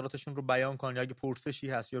 نقطه نظراتشون رو بیان کنن، یا اگه پرسشی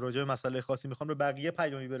هست یا راجع به مسئله خاصی میخوان به بقیه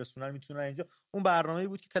پیامی برسونن میتونن اینجا. اون برنامه‌ای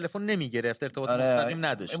بود که تلفن نمیگرفت، ارتباط مستقیم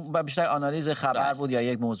نداشت. بیشتر آنالیز خبر بود یا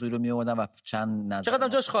یک موضوعی رو میآوردن و چند نظر. چقدر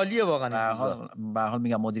جاش خالیه واقعا. به هر حال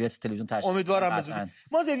میگم مدیریت تلویزیون تشخیص. امیدوارم بزودی.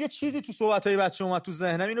 ما یه چیزی تو صحبت‌های بچه‌ها اومد تو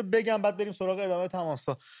ذهنم، اینو بگم بعد بریم سراغ ادامه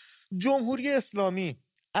تماسا. جمهوری اسلامی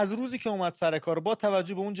از روزی که اومد سر کار با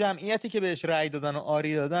توجه به اون جمعیتی که بهش رأی دادن و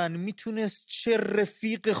آری دادن میتونست چه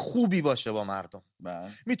رفیق خوبی باشه با مردم،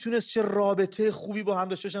 میتونست چه رابطه خوبی با هم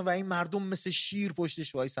داشته باشن و این مردم مثل شیر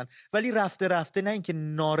پشتش وایسن. ولی رفته رفته نه اینکه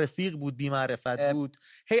نارفیق بود، بی معرفت بود،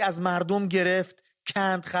 هی از مردم گرفت،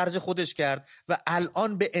 کند، خرج خودش کرد و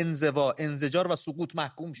الان به انزوا، انزجار و سقوط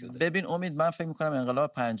محکوم شده. ببین امید، من فکر میکنم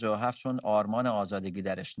انقلاب 57 چون آرمان آزادگی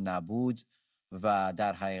درش نبود و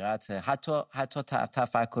در حقیقت حتی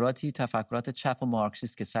تفکرات چپ و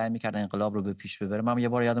مارکسیست که سعی می‌کرد انقلاب رو به پیش ببره. من یه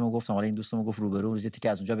بار یادم گفتم، حالا این دوستم گفت روبرو روزی که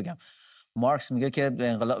از اونجا بگم، مارکس میگه که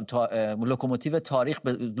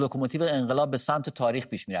لوکوموتیو انقلاب به سمت تاریخ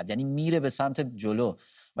پیش میره، یعنی میره به سمت جلو.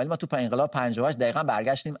 ولی ما تو انقلاب 58 دقیقاً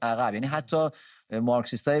برگشتیم عقب. یعنی حتی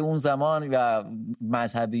مارکسیستای اون زمان و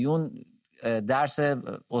مذهبیون درس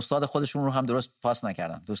استاد خودشون رو هم درست پاس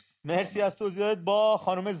نکردن. مرسی از توضیحات. با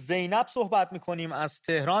خانم زینب صحبت میکنیم از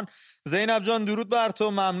تهران. زینب جان درود بر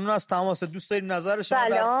تو، ممنون از تماس. دوست داریم نظر شما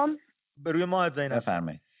سلام. به روی ماهت زینب.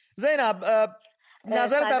 بفرمایید. زینب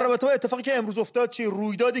نظر در رابطه با اتفاقی که امروز افتاد چی؟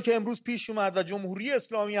 رویدادی که امروز پیش اومد و جمهوری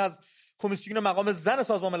اسلامی از کمیسیون مقام زن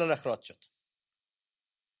سازمان ملل اخراج شد.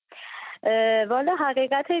 والا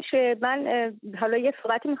حقیقتش من حالا یه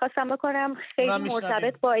صحبتی میخواستم بکنم، خیلی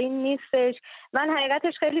مرتبط با این نیستش. من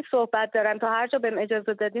حقیقتش خیلی صحبت دارم، تا هر جا بهم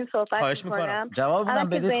اجازه دادین صحبت میکنم. جواب بدم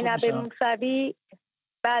بدید. زینب موسوی،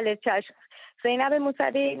 بله چشم. زینب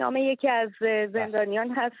موسوی نام یکی از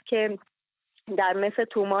زندانیان هست که در مثل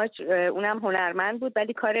توماج اونم هنرمند بود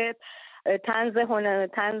ولی کار طنز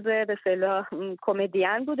به اصطلاح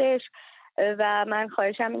کمدین بودش و من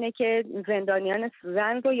خواهشم اینه که زندانیان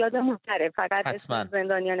زن رو یادمون نره، فقط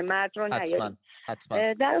زندانیان مرد رو نیاریم.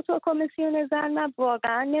 در تو کمیسیون زن من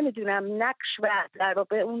واقعا نمیدونم نقش و در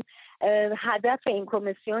واقع اون هدف این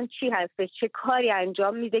کمیسیون چی هستش، چه کاری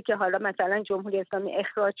انجام میده که حالا مثلا جمهوری اسلامی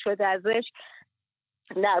اخراج شده ازش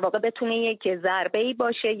در واقع بتونه یک ضربه‌ای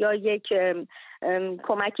باشه یا یک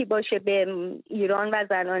کمکی باشه به ایران و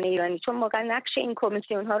زنان ایرانی، چون واقعا نقش این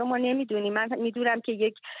کمیسیون ها رو ما نمیدونیم. من میدونم که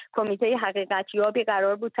یک کمیته حقیقتیابی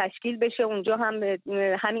قرار بود تشکیل بشه، اونجا هم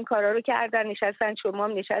همین کارا رو کردن، نشستن، شما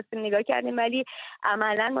هم نشستین نگاه کردیم، ولی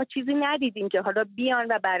عملا ما چیزی ندیدیم که حالا بیان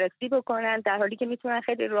و بررسی بکنن، در حالی که میتونن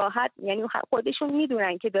خیلی راحت، یعنی خودشون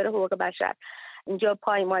میدونن که داره حقوق بشر اینجا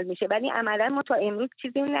پایمال میشه، ولی عملا ما تا امروز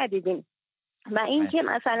چیزی ندیدیم. و این که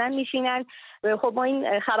مثلا میشینن، خب ما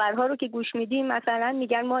این خبرها رو که گوش میدیم مثلا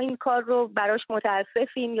میگن ما این کار رو براش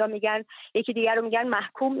متاسفیم، یا میگن یکی دیگر رو میگن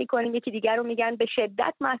محکوم میکنیم، یکی دیگر رو میگن به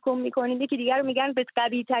شدت محکوم میکنیم، یکی دیگر رو میگن به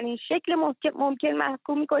قوی ترین شکل ممکن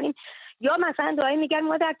محکوم میکنیم، یا مثلا دعایی میگن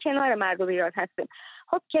ما در کنار مردم ایران هستیم.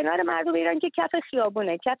 خب کنار مردم ایران که کف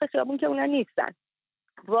خیابونه، کف خیابون که اونا نیستن.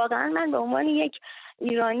 واقعا من به عنوان یک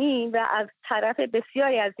ایرانی و از طرف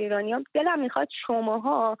بسیاری از ایرانیان دلم میخواد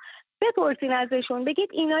شماها بپرسین ازشون، بگید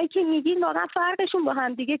اینایی که میگین واقعا فرقشون با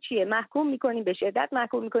هم دیگه چیه؟ محکوم میکنیم به شدت،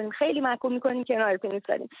 محکوم میکنیم، خیلی محکوم میکنیم، کنارتون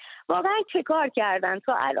میذاریم. واقعا چه کار کردن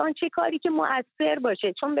تا الان؟ چه کاری که مؤثر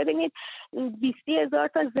باشه؟ چون ببینید 20,000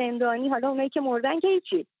 تا زندانی، حالا اونایی که مردن که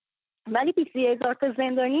هیچی، ولی 20,000 تا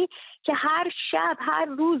زندانی که هر شب هر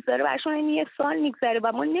روز داره براشون یه سال میگذره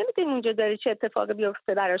و ما نمیدونیم اونجا داره چه اتفاقی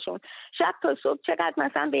بیفته براشون. شب تا صبح چقدر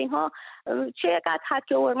مثلا به اینها چقدر حد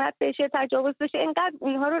که حرمت بشه، تجاوز بشه، اینقدر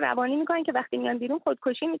اینها رو روانی میکنن که وقتی میان بیرون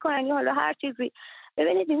خودکشی میکنن یا حالا هر چیزی.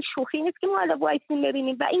 ببینید این شوخی نیست که ما حالا وایسیم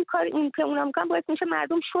ببینیم و این کار این که اونا میکنن باعث میشه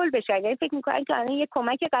مردم شل بشن، یعنی فکر میکنن که الان یه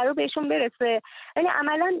کمک قرار بهشون برسه، یعنی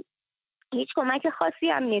عملاً هیچ کمک خاصی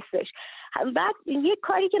هم نیستش. بعد یه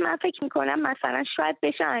کاری که من فکر میکنم مثلا شاید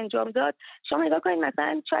بشه انجام داد، شما نگاه کنید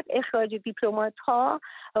مثلا شاید اخراج دیپلمات ها،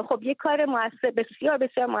 خب یه کار موثر، بسیار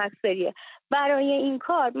بسیار موثریه. برای این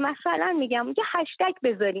کار مثلا میگم یه هشتگ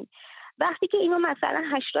بذاریم، وقتی که اینو مثلا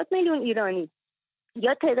 80 میلیون ایرانی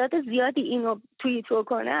یا تعداد زیادی اینو توییت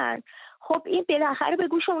کنن، خب این بالاخره به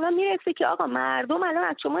گوش اونا میرسه که آقا مردم الان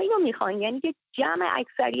از شما اینو میخوان، یعنی که جمع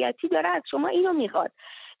اکثریتی داره از شما اینو میخواد.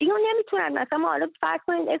 دیگه نمیتونن مثلا ما حالا فرض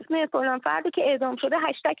کنین اسم فلان فردی که اعدام شده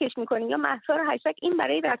هشتگش میکنین یا مهسا رو هشتگ، این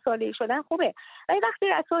برای رسانه‌ای شدن خوبه، ولی وقتی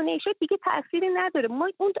رسانه‌ای شد دیگه تأثیری نداره. ما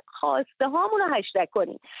اون خواسته هامون رو هشتگ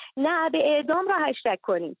کنیم، نه به اعدام رو هشتگ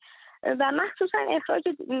کنیم. و مخصوصا اخراج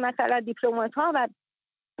مثلا دیپلمات ها و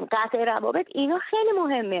قطع روابط، اینا خیلی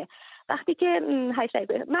مهمه. وقتی که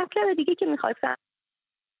هشتگ مطلب دیگه که می‌خواستم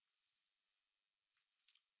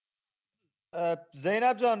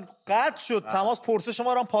زینب جان قطع شد تماس، پرسش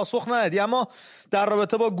شما رو هم پاسخ ندادی، اما در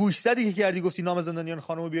رابطه با گوشزدی که کردی گفتی نام زندانیان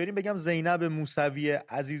خانمو بیاریم، بگم زینب موسوی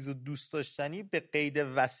عزیز و دوست داشتنی به قید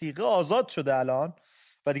وثیقه آزاد شده الان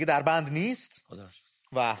و دیگه در بند نیست.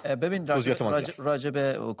 و ببین راجع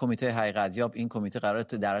به کمیته حقیقت یاب، این کمیته قراره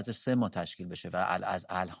در عرض 3 ماه تشکیل بشه و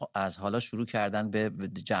از حالا شروع کردن به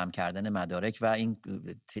جمع کردن مدارک و این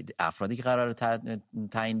افرادی که قراره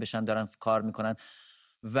تعیین بشن دارن کار میکنن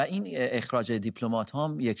و این اخراج دیپلمات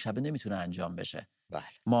هم یک شبه نمیتونه انجام بشه. بله.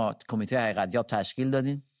 ما کمیته حقیقت یاب تشکیل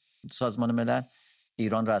دادیم، سازمان ملل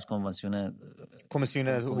ایران رو از کمیسیون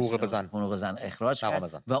حقوق زن اخراج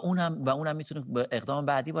کرد و اونم میتونه اقدام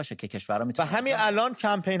بعدی باشه که کشورها میتونه. و همین الان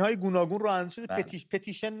کمپین های گوناگون رو انجام شده.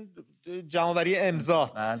 پتیشن جمع‌آوری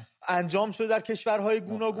امضا انجام شده در کشورهای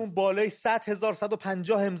گوناگون، بالای 100,000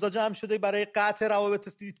 150 امضا جمع شده برای قطع روابط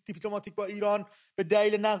دیپلماتیک با ایران به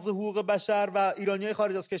دلیل نقض حقوق بشر. و ایرانیای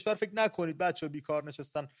خارج از کشور فکر نکنید بچه‌ها بیکار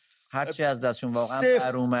نشستن، هرچی از دستشون واقعا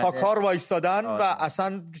بر اومده تا کار وایستادن و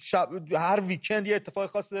اصلا هر ویکند یه اتفاق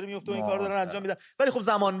خاصی داره میفته و این کار دارن انجام میدن. ولی خب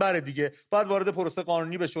زمان بره دیگه، بعد وارد پروسه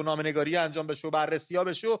قانونی بشه و نامه‌نگاری انجام بشه و بررسی‌ها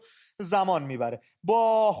بشه و زمان میبره.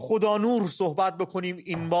 با خدانور صحبت بکنیم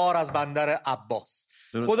این بار از بندر عباس.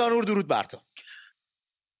 خدانور درود بر تو.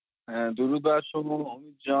 درود بر شما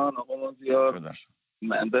امید جان، آقا مازیار.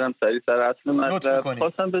 من برم سر اصل مطلب.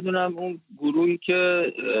 خواستم بدونم اون گروهی که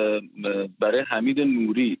برای حمید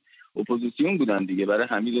نوری اپوزیسیون بودن دیگه، برای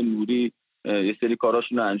حمید نوری یه سری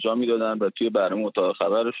کاراشون رو انجام میدادن و توی برنامه اتاق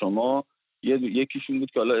خبر شما یکیشون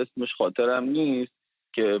بود که حالا اسمش خاطرم نیست،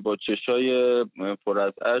 که با چشای پر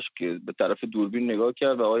از اشک به طرف دوربین نگاه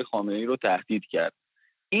کرد و آقای خامنه‌ای رو تهدید کرد.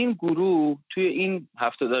 این گروه توی این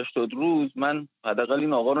 70-80 روز من حداقل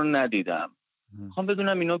این آقا رو ندیدم. میخوام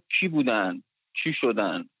بدونم اینا کی بودن، چی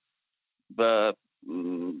شدن و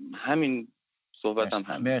همین صحبتم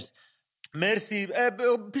همین. مرسی.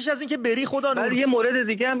 پیش از اینکه بری خدانور یه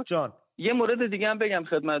مورد دیگه هم بگم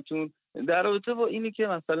خدمتتون در رابطه با اینی که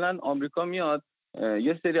مثلا آمریکا میاد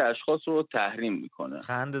یه سری اشخاص رو تحریم میکنه.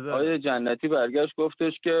 آقای جنتی برگشت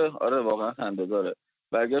گفتش که آره واقعا خنده‌داره،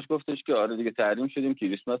 برگشت گفتش که آره دیگه تحریم شدیم،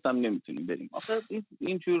 کریسمس هم نمیتونیم بریم. آخه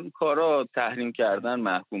اینجور کارا، تحریم کردن،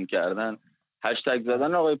 محکوم کردن، هشتگ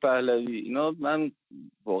زدن آقای پهلوی، اینا من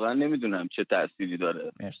واقعا نمیدونم چه تأثیری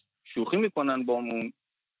داره. شوخی میکنن بامون،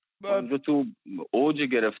 اونجا تو اوج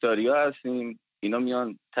گرفتاری‌ها هستیم، اینا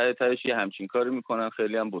میان تهش یه همچین کاری میکنن،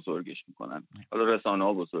 خیلی هم بزرگش میکنن، حالا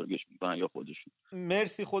رسانه‌ها بزرگش میکنن یا خودشون.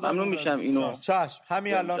 مرسی خدا ممنون میشم اینو. چشم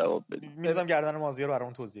همین الان میذارم گردن مازیار رو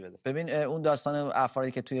برامون توضیح بده. ببین اون داستان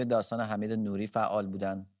افرادی که توی داستان حمید نوری فعال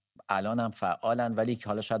بودن الان هم فعالن، ولی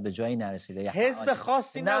حالا شاید به جایی نرسیده. حزب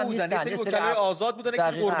خاصی نبودن، یه سری وکلای آزاد بودن، یه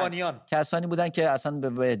سری قربانیان، کسانی بودن که اصلا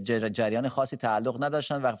به جریان خاصی تعلق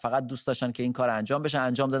نداشتن و فقط دوست داشتن که این کار انجام بشه،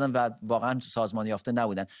 انجام دادن و واقعا سازمان یافته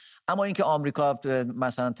نبودن. اما اینکه آمریکا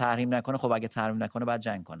مثلا تحریم نکنه، خب اگه تحریم نکنه بعد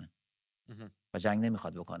جنگ کنه و جنگ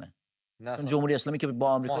نمیخواد بکنه. جمهوری اسلامی که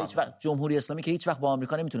با آمریکا جمهوری اسلامی که هیچ وقت با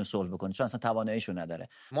آمریکا نمیتونه صلح بکنه، چون اصلا تواناییشو نداره،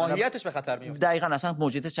 ماهیتش به خطر میفته. دقیقاً اصلا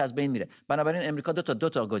موجودیتش از بین میره. بنابراین امریکا دو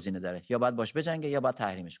تا گزینه داره، یا باید باش بجنگه یا باید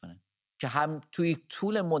تحریمش کنه، که هم توی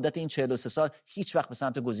طول مدت این 43 سال هیچ وقت به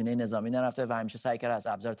سمت گزینه نظامی نرفته و همیشه سعی کرده از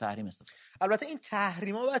ابزار تحریم استفاده. البته این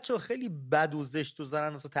تحریما بچه‌ها خیلی بد و زشت و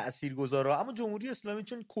زنن و تاثیرگذاره، اما جمهوری اسلامی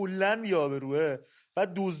چون کلا بی‌آبروئه،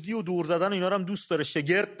 بعد دزدی و دور زدن و اینا رو هم دوست داره،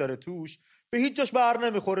 شگرد داره توش، به هیچ جاش بر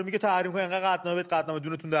نمیخوره، میگه تحریم کنه، انقدر قطعنامه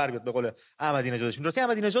دونتون در بیاد، به قول احمدی نژادشون. راستی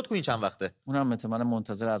احمدی نژاد کو این چند وقته؟ اونم احتمالاً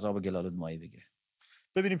منتظر از آب گلالود ماهی بگیره.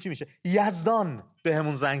 ببینیم چی میشه. یزدان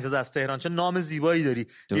بهمون زنگ زده از تهران. چه نام زیبایی داری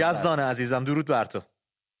یزدان عزیزم. درود بر تو.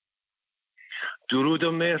 درود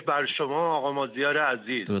و مهر بر شما آقا مازیار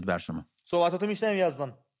عزیز. درود بر شما. صحبتاتو میشنویم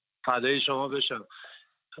یزدان. فدای شما بشم.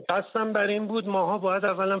 قصدم بر این بود ماها باید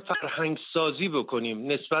اولا فرهنگ سازی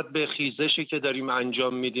بکنیم نسبت به خیزشی که داریم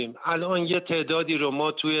انجام میدیم. الان یه تعدادی رو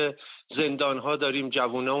ما توی زندانها داریم،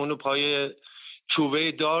 جوونا اونو پای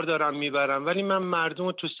چوبه دار دارن میبرن، ولی من مردم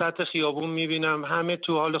رو تو سطح خیابون میبینم همه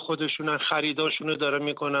تو حال خودشونن، خریداشونو دارن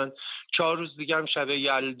میکنن. 4 روز دیگه هم شب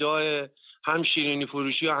یلدا، هم شیرینی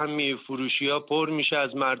فروشی ها هم میوه فروشی ها پر میشه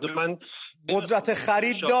از مردم. من قدرت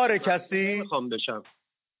خرید داره کسی؟ میخوام بشم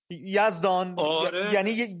یزدان. آره.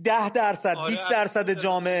 یعنی 10%، 20%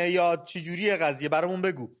 جامعه، یا چجوریه قضیه؟ برامون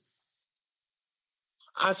بگو.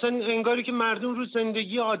 اصلا انگاری که مردم رو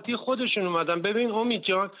زندگی عادی خودشون اومدن. ببین امید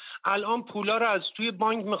جان، الان پولا رو از توی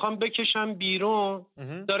بانک میخوام بکشن بیرون،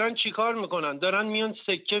 دارن چیکار میکنن؟ دارن میان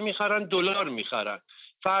سکه میخرن، دلار میخرن.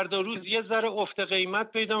 فردا روز یه ذره افت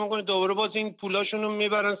قیمت پیدا میکنه، دوباره باز این پولاشون رو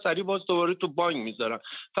میبرن سری باز دوباره تو بانک میذارن.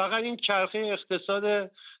 فقط این چرخه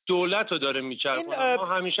اقتصاد دولت رو داره میچرخونه. ما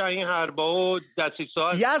همیشه این حربا و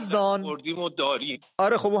دسیسا یزدان خوردیم و داریم.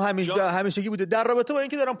 آره خب همیشگی بوده. در رابطه با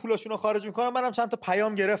اینکه دارن پولاشون رو خارج میکنن، منم چند تا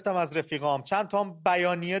پیام گرفتم از رفیقام، چند تا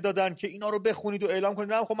بیانیه دادن که اینا رو بخونید و اعلام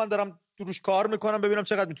کنید. خب من دارم روش کار میکنم ببینم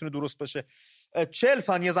چقدر میتونه درست باشه. 40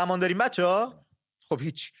 ثانیه زمان داریم بچه‌ها. خب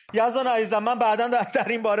هیچ. یزدان عزیزم، من بعداً در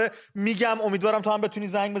این باره میگم، امیدوارم تو هم بتونی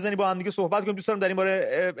زنگ بزنی با هم دیگه صحبت کنیم. دوست دارم در این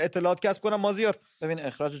باره اطلاعات کسب کنم. مازیار، ببین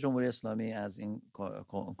اخراج جمهوری اسلامی از این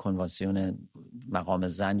کنوانسیون مقام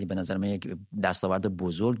زن به نظر من یک دستاورد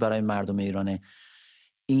بزرگ برای مردم ایرانه.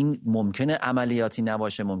 این ممکنه عملیاتی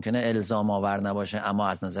نباشه، ممکنه الزام آور نباشه، اما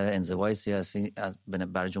از نظر انزوای سیاسی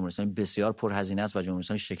برای جمهوری اسلامی بسیار پرهزینه است و جمهوری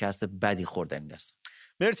اسلامی شکست بدی خورده این دست.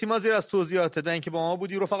 مرسی مازیار از توضیحات و اینکه با ما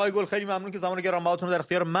بودی. رفقای گل خیلی ممنون که زمان گرانبهاتون رو در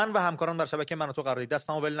اختیار من و همکاران در شبکه من و تو قرار دادید.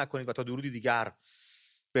 دستمو ول نکنید و تا درودی دیگر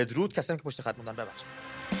بدرود. کسایی که پشت خط موندن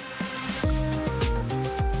ببخشید.